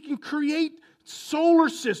 He can create solar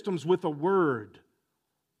systems with a word.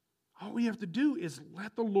 All we have to do is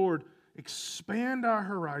let the Lord expand our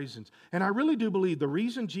horizons. And I really do believe the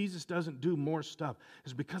reason Jesus doesn't do more stuff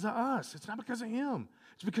is because of us. It's not because of Him.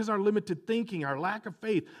 It's because our limited thinking, our lack of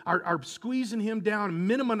faith, our squeezing Him down,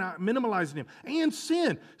 minimalizing Him, and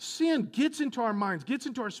sin. Sin gets into our minds, gets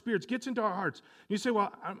into our spirits, gets into our hearts. You say,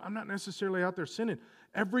 well, I'm not necessarily out there sinning.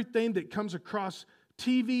 Everything that comes across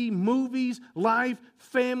TV, movies, life,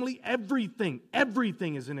 family, everything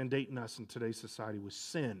is inundating us in today's society with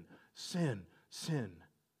sin, sin, sin.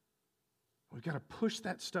 We've got to push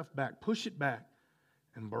that stuff back, push it back,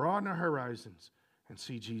 and broaden our horizons and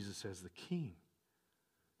see Jesus as the King.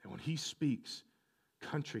 And when He speaks,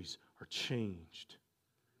 countries are changed.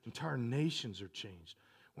 Entire nations are changed.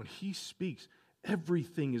 When He speaks,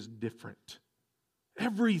 everything is different.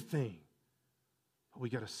 Everything. But we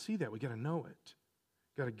got to see that. We got to know it.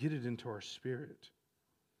 Got to get it into our spirit.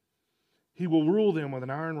 He will rule them with an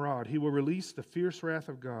iron rod. He will release the fierce wrath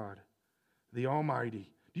of God, the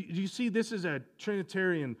Almighty. Do you see this is a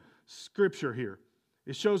Trinitarian scripture here?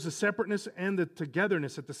 It shows the separateness and the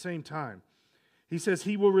togetherness at the same time. He says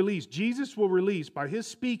He will release. Jesus will release, by His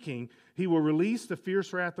speaking, He will release the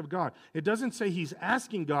fierce wrath of God. It doesn't say He's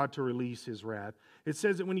asking God to release His wrath. It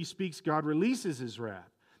says that when He speaks, God releases His wrath.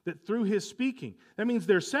 That through His speaking. That means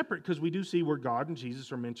they're separate because we do see where God and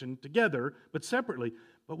Jesus are mentioned together, but separately.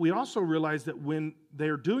 But we also realize that when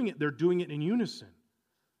they're doing it in unison.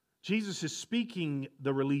 Jesus is speaking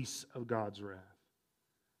the release of God's wrath.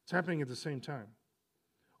 It's happening at the same time.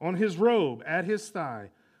 On His robe, at His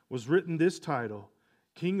thigh, was written this title,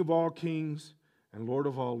 King of all kings and Lord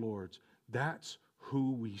of all lords. That's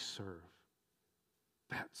who we serve.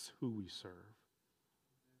 That's who we serve.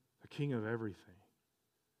 The King of everything.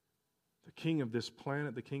 The King of this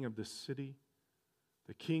planet, the King of this city,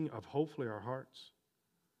 the King of hopefully our hearts.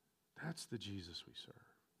 That's the Jesus we serve.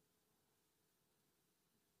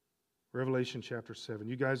 Revelation chapter 7.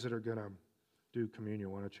 You guys that are going to do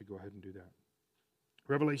communion, why don't you go ahead and do that?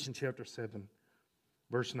 Revelation chapter 7,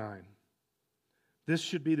 verse 9. This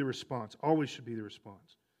should be the response, always should be the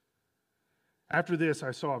response. After this,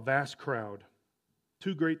 I saw a vast crowd,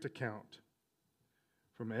 too great to count,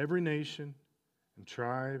 from every nation and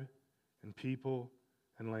tribe and people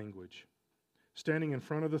and language, standing in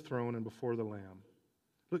front of the throne and before the Lamb.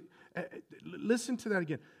 Look, listen to that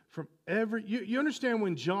again. From every, you understand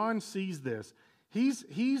when John sees this,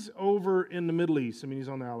 he's over in the Middle East. I mean, he's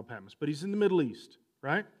on the Isle of Patmos, but he's in the Middle East,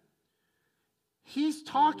 right? He's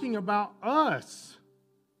talking about us.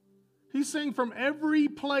 He's saying from every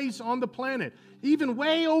place on the planet, even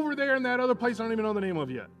way over there in that other place I don't even know the name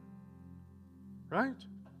of yet, right?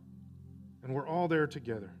 And we're all there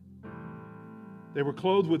together. They were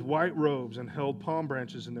clothed with white robes and held palm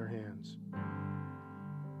branches in their hands.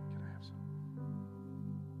 Can I have some?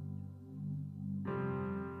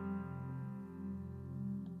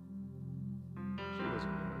 She doesn't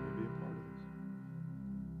want me to be a part of this.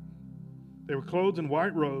 They were clothed in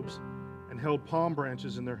white robes and held palm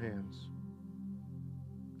branches in their hands.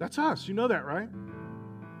 That's us. You know that, right?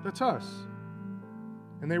 That's us.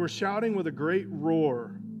 And they were shouting with a great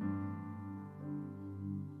roar.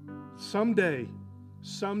 Someday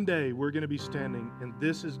we're going to be standing, and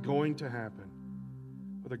this is going to happen.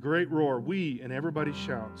 With a great roar, we and everybody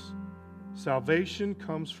shouts, salvation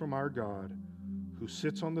comes from our God who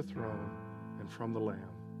sits on the throne and from the Lamb.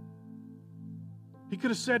 He could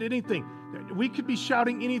have said anything. We could be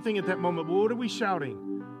shouting anything at that moment, but what are we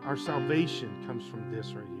shouting? Our salvation comes from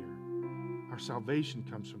this right here. Our salvation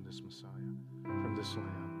comes from this Messiah, from this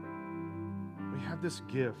Lamb. We have this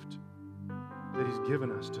gift that He's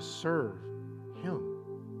given us to serve Him,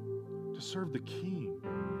 to serve the King,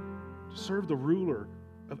 to serve the ruler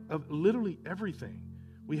of literally everything.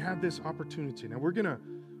 We have this opportunity. Now we're gonna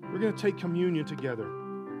take communion together,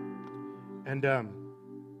 and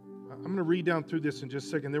I'm going to read down through this in just a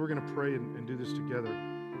second. Then we're going to pray and do this together.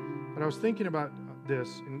 But I was thinking about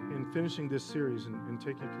this in finishing this series and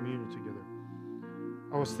taking communion together.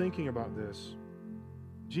 I was thinking about this.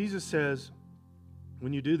 Jesus says,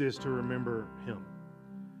 when you do this, to remember Him.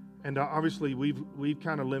 And obviously, we've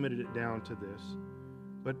kind of limited it down to this.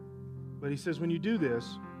 But He says, when you do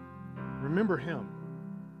this, remember Him.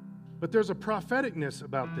 But there's a propheticness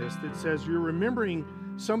about this that says you're remembering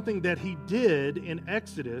something that He did in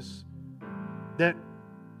Exodus, that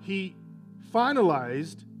He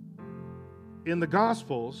finalized in the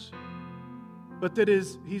Gospels, but that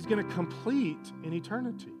he's going to complete in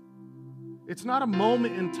eternity. It's not a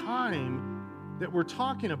moment in time that we're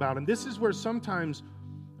talking about. And this is where sometimes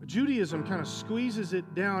Judaism kind of squeezes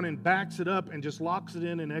it down and backs it up and just locks it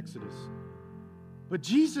in Exodus. But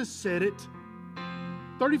Jesus said it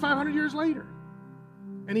 3,500 years later.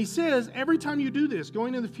 And he says, every time you do this,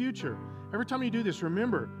 going in the future, every time you do this,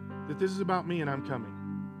 remember that this is about me and I'm coming.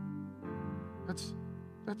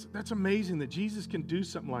 That's amazing that Jesus can do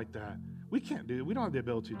something like that. We can't do it. We don't have the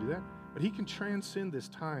ability to do that. But he can transcend this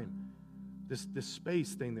time, this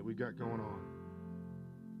space thing that we've got going on.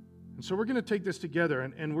 And so we're going to take this together,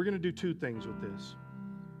 and we're going to do two things with this.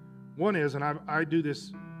 One is, and I do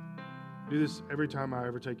this every time I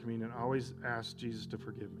ever take communion, I always ask Jesus to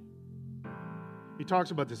forgive me. He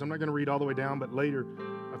talks about this. I'm not going to read all the way down, but later,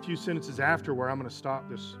 a few sentences after where I'm going to stop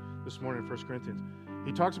this morning in 1 Corinthians,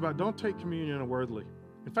 he talks about don't take communion unworthily.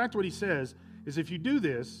 In fact, what he says is if you do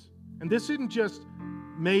this, and this isn't just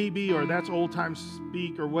maybe or that's old time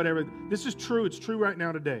speak or whatever. This is true. It's true right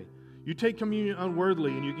now today. You take communion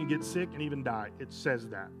unworthily and you can get sick and even die. It says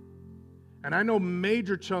that. And I know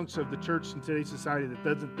major chunks of the church in today's society that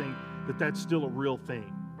doesn't think that that's still a real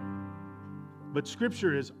thing. But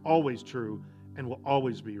Scripture is always true and will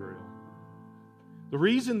always be real. The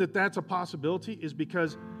reason that that's a possibility is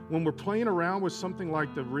because when we're playing around with something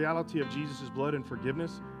like the reality of Jesus' blood and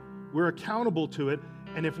forgiveness, we're accountable to it.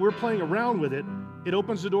 And if we're playing around with it, it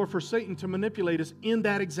opens the door for Satan to manipulate us in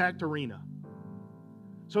that exact arena.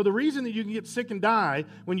 So the reason that you can get sick and die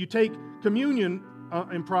when you take communion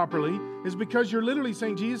improperly is because you're literally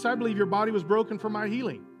saying, Jesus, I believe your body was broken for my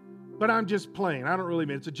healing. But I'm just playing. I don't really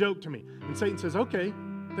mean it. It's a joke to me. And Satan says, okay,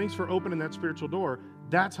 thanks for opening that spiritual door.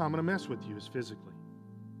 That's how I'm going to mess with you, is physically.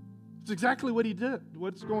 It's exactly what he did.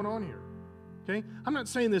 What's going on here? Okay? I'm not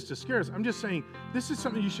saying this to scare us. I'm just saying this is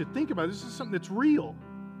something you should think about. This is something that's real.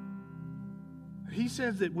 He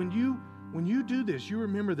says that when you do this, you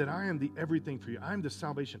remember that I am the everything for you. I am the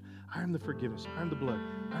salvation. I am the forgiveness. I am the blood.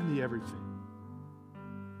 I'm the everything.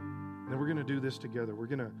 And then we're going to do this together. We're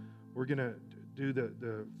going to do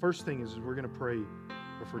the first thing is we're going to pray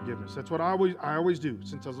for forgiveness. That's what I always do.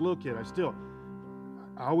 Since I was a little kid,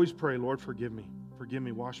 I always pray, Lord, forgive me. Forgive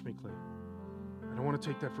me, wash me clean. I don't want to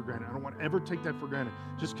take that for granted. I don't want to ever take that for granted.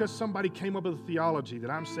 Just because somebody came up with a theology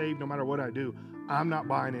that I'm saved no matter what I do, I'm not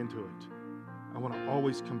buying into it. I want to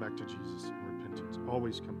always come back to Jesus in repentance.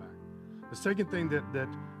 Always come back. The second thing that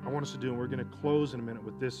I want us to do, and we're going to close in a minute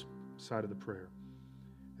with this side of the prayer,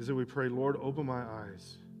 is that we pray, Lord, open my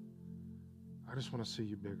eyes. I just want to see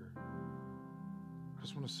you bigger. I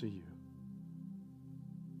just want to see you.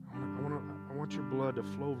 I want your blood to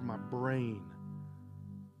flow over my brain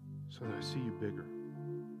so that I see you bigger.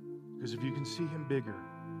 Because if you can see him bigger,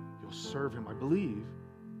 you'll serve him. I believe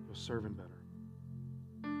you'll serve him better.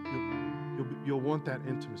 You'll want that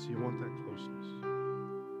intimacy. You'll want that closeness.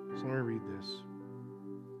 So let me read this.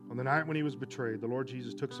 On the night when he was betrayed, the Lord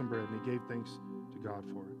Jesus took some bread and he gave thanks to God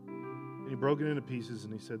for it. And he broke it into pieces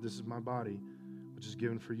and he said, this is my body, which is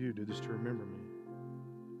given for you. Do this to remember me.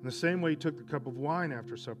 In the same way, he took the cup of wine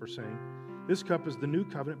after supper, saying, this cup is the new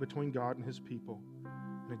covenant between God and his people,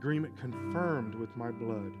 an agreement confirmed with my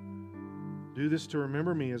blood. Do this to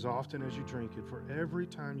remember me as often as you drink it. For every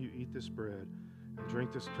time you eat this bread and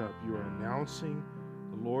drink this cup, you are announcing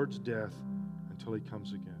the Lord's death until he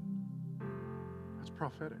comes again. That's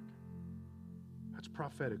prophetic. That's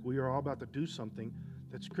prophetic. We are all about to do something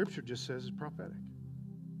that Scripture just says is prophetic.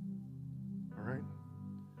 All right?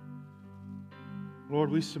 Lord,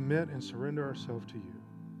 we submit and surrender ourselves to you.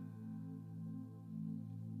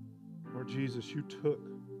 Lord Jesus, you took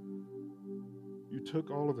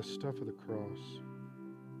all of the stuff of the cross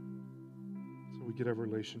so we could have a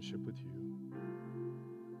relationship with you.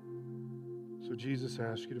 So Jesus, I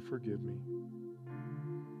ask you to forgive me.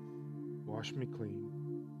 Wash me clean.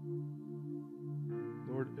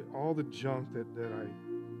 Lord, all the junk that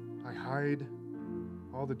I hide,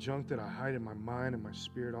 all the junk that I hide in my mind and my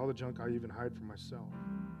spirit, all the junk I even hide from myself.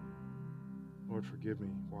 Lord, forgive me.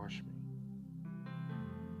 Wash me.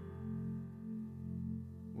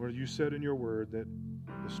 Lord, you said in your word that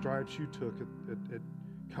the stripes you took at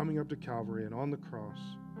coming up to Calvary and on the cross,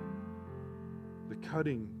 the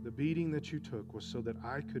cutting, the beating that you took was so that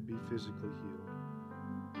I could be physically healed.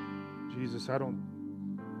 Jesus, I don't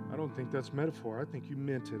think that's metaphor. I think you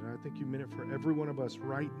meant it. I think you meant it for every one of us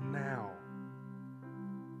right now.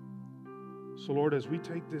 So, Lord, as we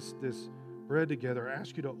take this bread together, I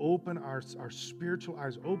ask you to open our spiritual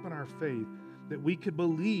eyes, open our faith, that we could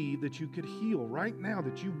believe that you could heal right now,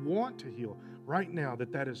 that you want to heal right now,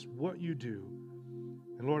 that is what you do.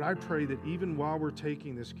 And Lord, I pray that even while we're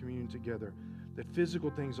taking this communion together, that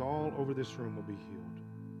physical things all over this room will be healed.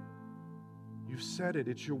 You've said it.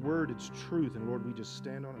 It's your word. It's truth. And Lord, we just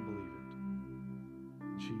stand on it and believe it.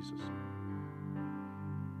 In Jesus' name.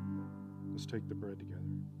 Let's take the bread together.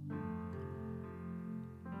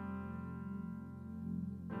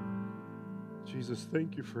 Jesus,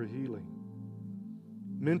 thank you for healing.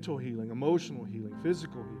 Mental healing, emotional healing,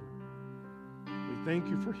 physical healing. We thank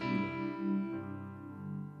you for healing.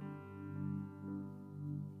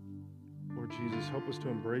 Lord Jesus, help us to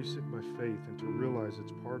embrace it by faith and to realize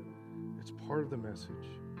it's part of the message.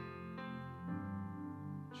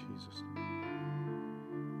 Jesus.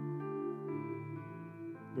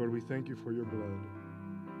 Lord, we thank you for your blood.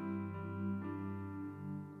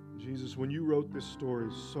 Jesus, when you wrote this story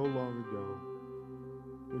so long ago,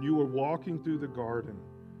 when you were walking through the garden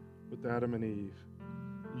with Adam and Eve,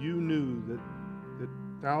 you knew that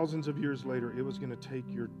thousands of years later it was going to take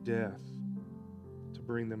your death to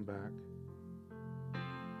bring them back.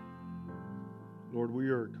 Lord, we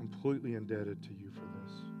are completely indebted to you for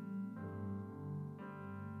this.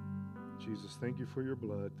 Jesus, thank you for your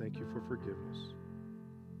blood. Thank you for forgiveness.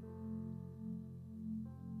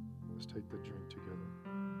 Let's take the drink together.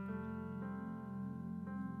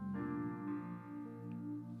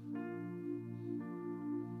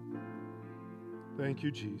 Thank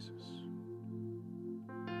you, Jesus.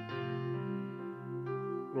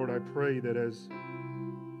 Lord, I pray that as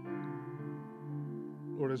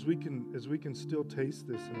we can still taste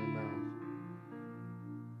this in our mouth,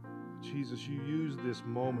 Jesus, you use this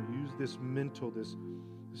moment, use this mental, this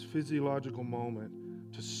physiological moment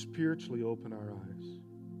to spiritually open our eyes.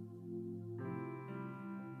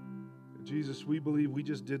 Jesus, we believe we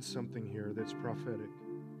just did something here that's prophetic,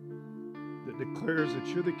 that declares that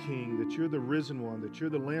you're the King, that you're the risen one, that you're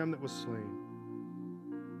the Lamb that was slain.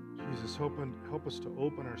 Jesus, help us to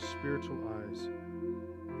open our spiritual eyes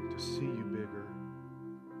to see you bigger,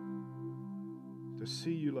 to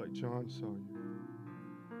see you like John saw you.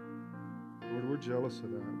 Lord, we're jealous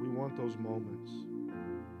of that. We want those moments.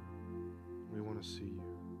 We want to see you.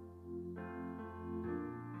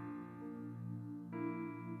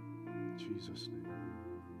 In Jesus' name.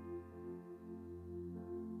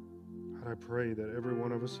 And I pray that every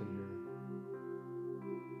one of us in here,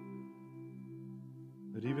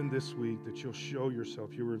 that even this week, that you'll show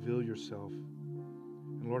yourself, you'll reveal yourself.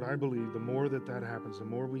 And Lord, I believe the more that happens, the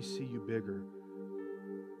more we see you bigger,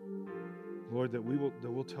 Lord, that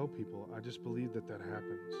we'll tell people. I just believe that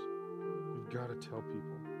happens. We've got to tell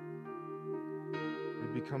people.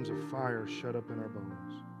 It becomes a fire shut up in our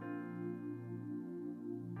bones.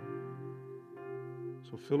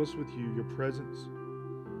 So fill us with you, your presence,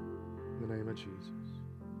 in the name of Jesus.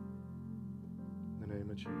 In the name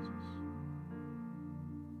of Jesus.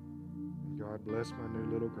 And God bless my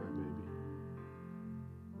new little grandbaby.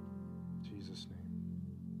 In Jesus' name.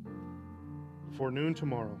 Before noon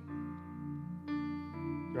tomorrow,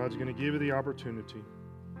 God's going to give you the opportunity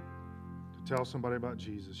to tell somebody about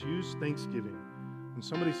Jesus. Use Thanksgiving. When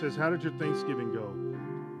somebody says, how did your Thanksgiving go?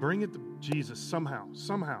 Bring it to Jesus somehow.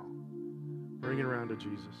 Bring it around to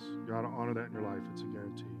Jesus. God will honor that in your life. It's a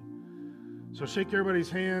guarantee. So shake everybody's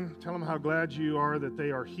hand. Tell them how glad you are that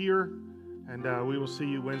they are here. And we will see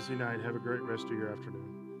you Wednesday night. Have a great rest of your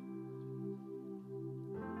afternoon.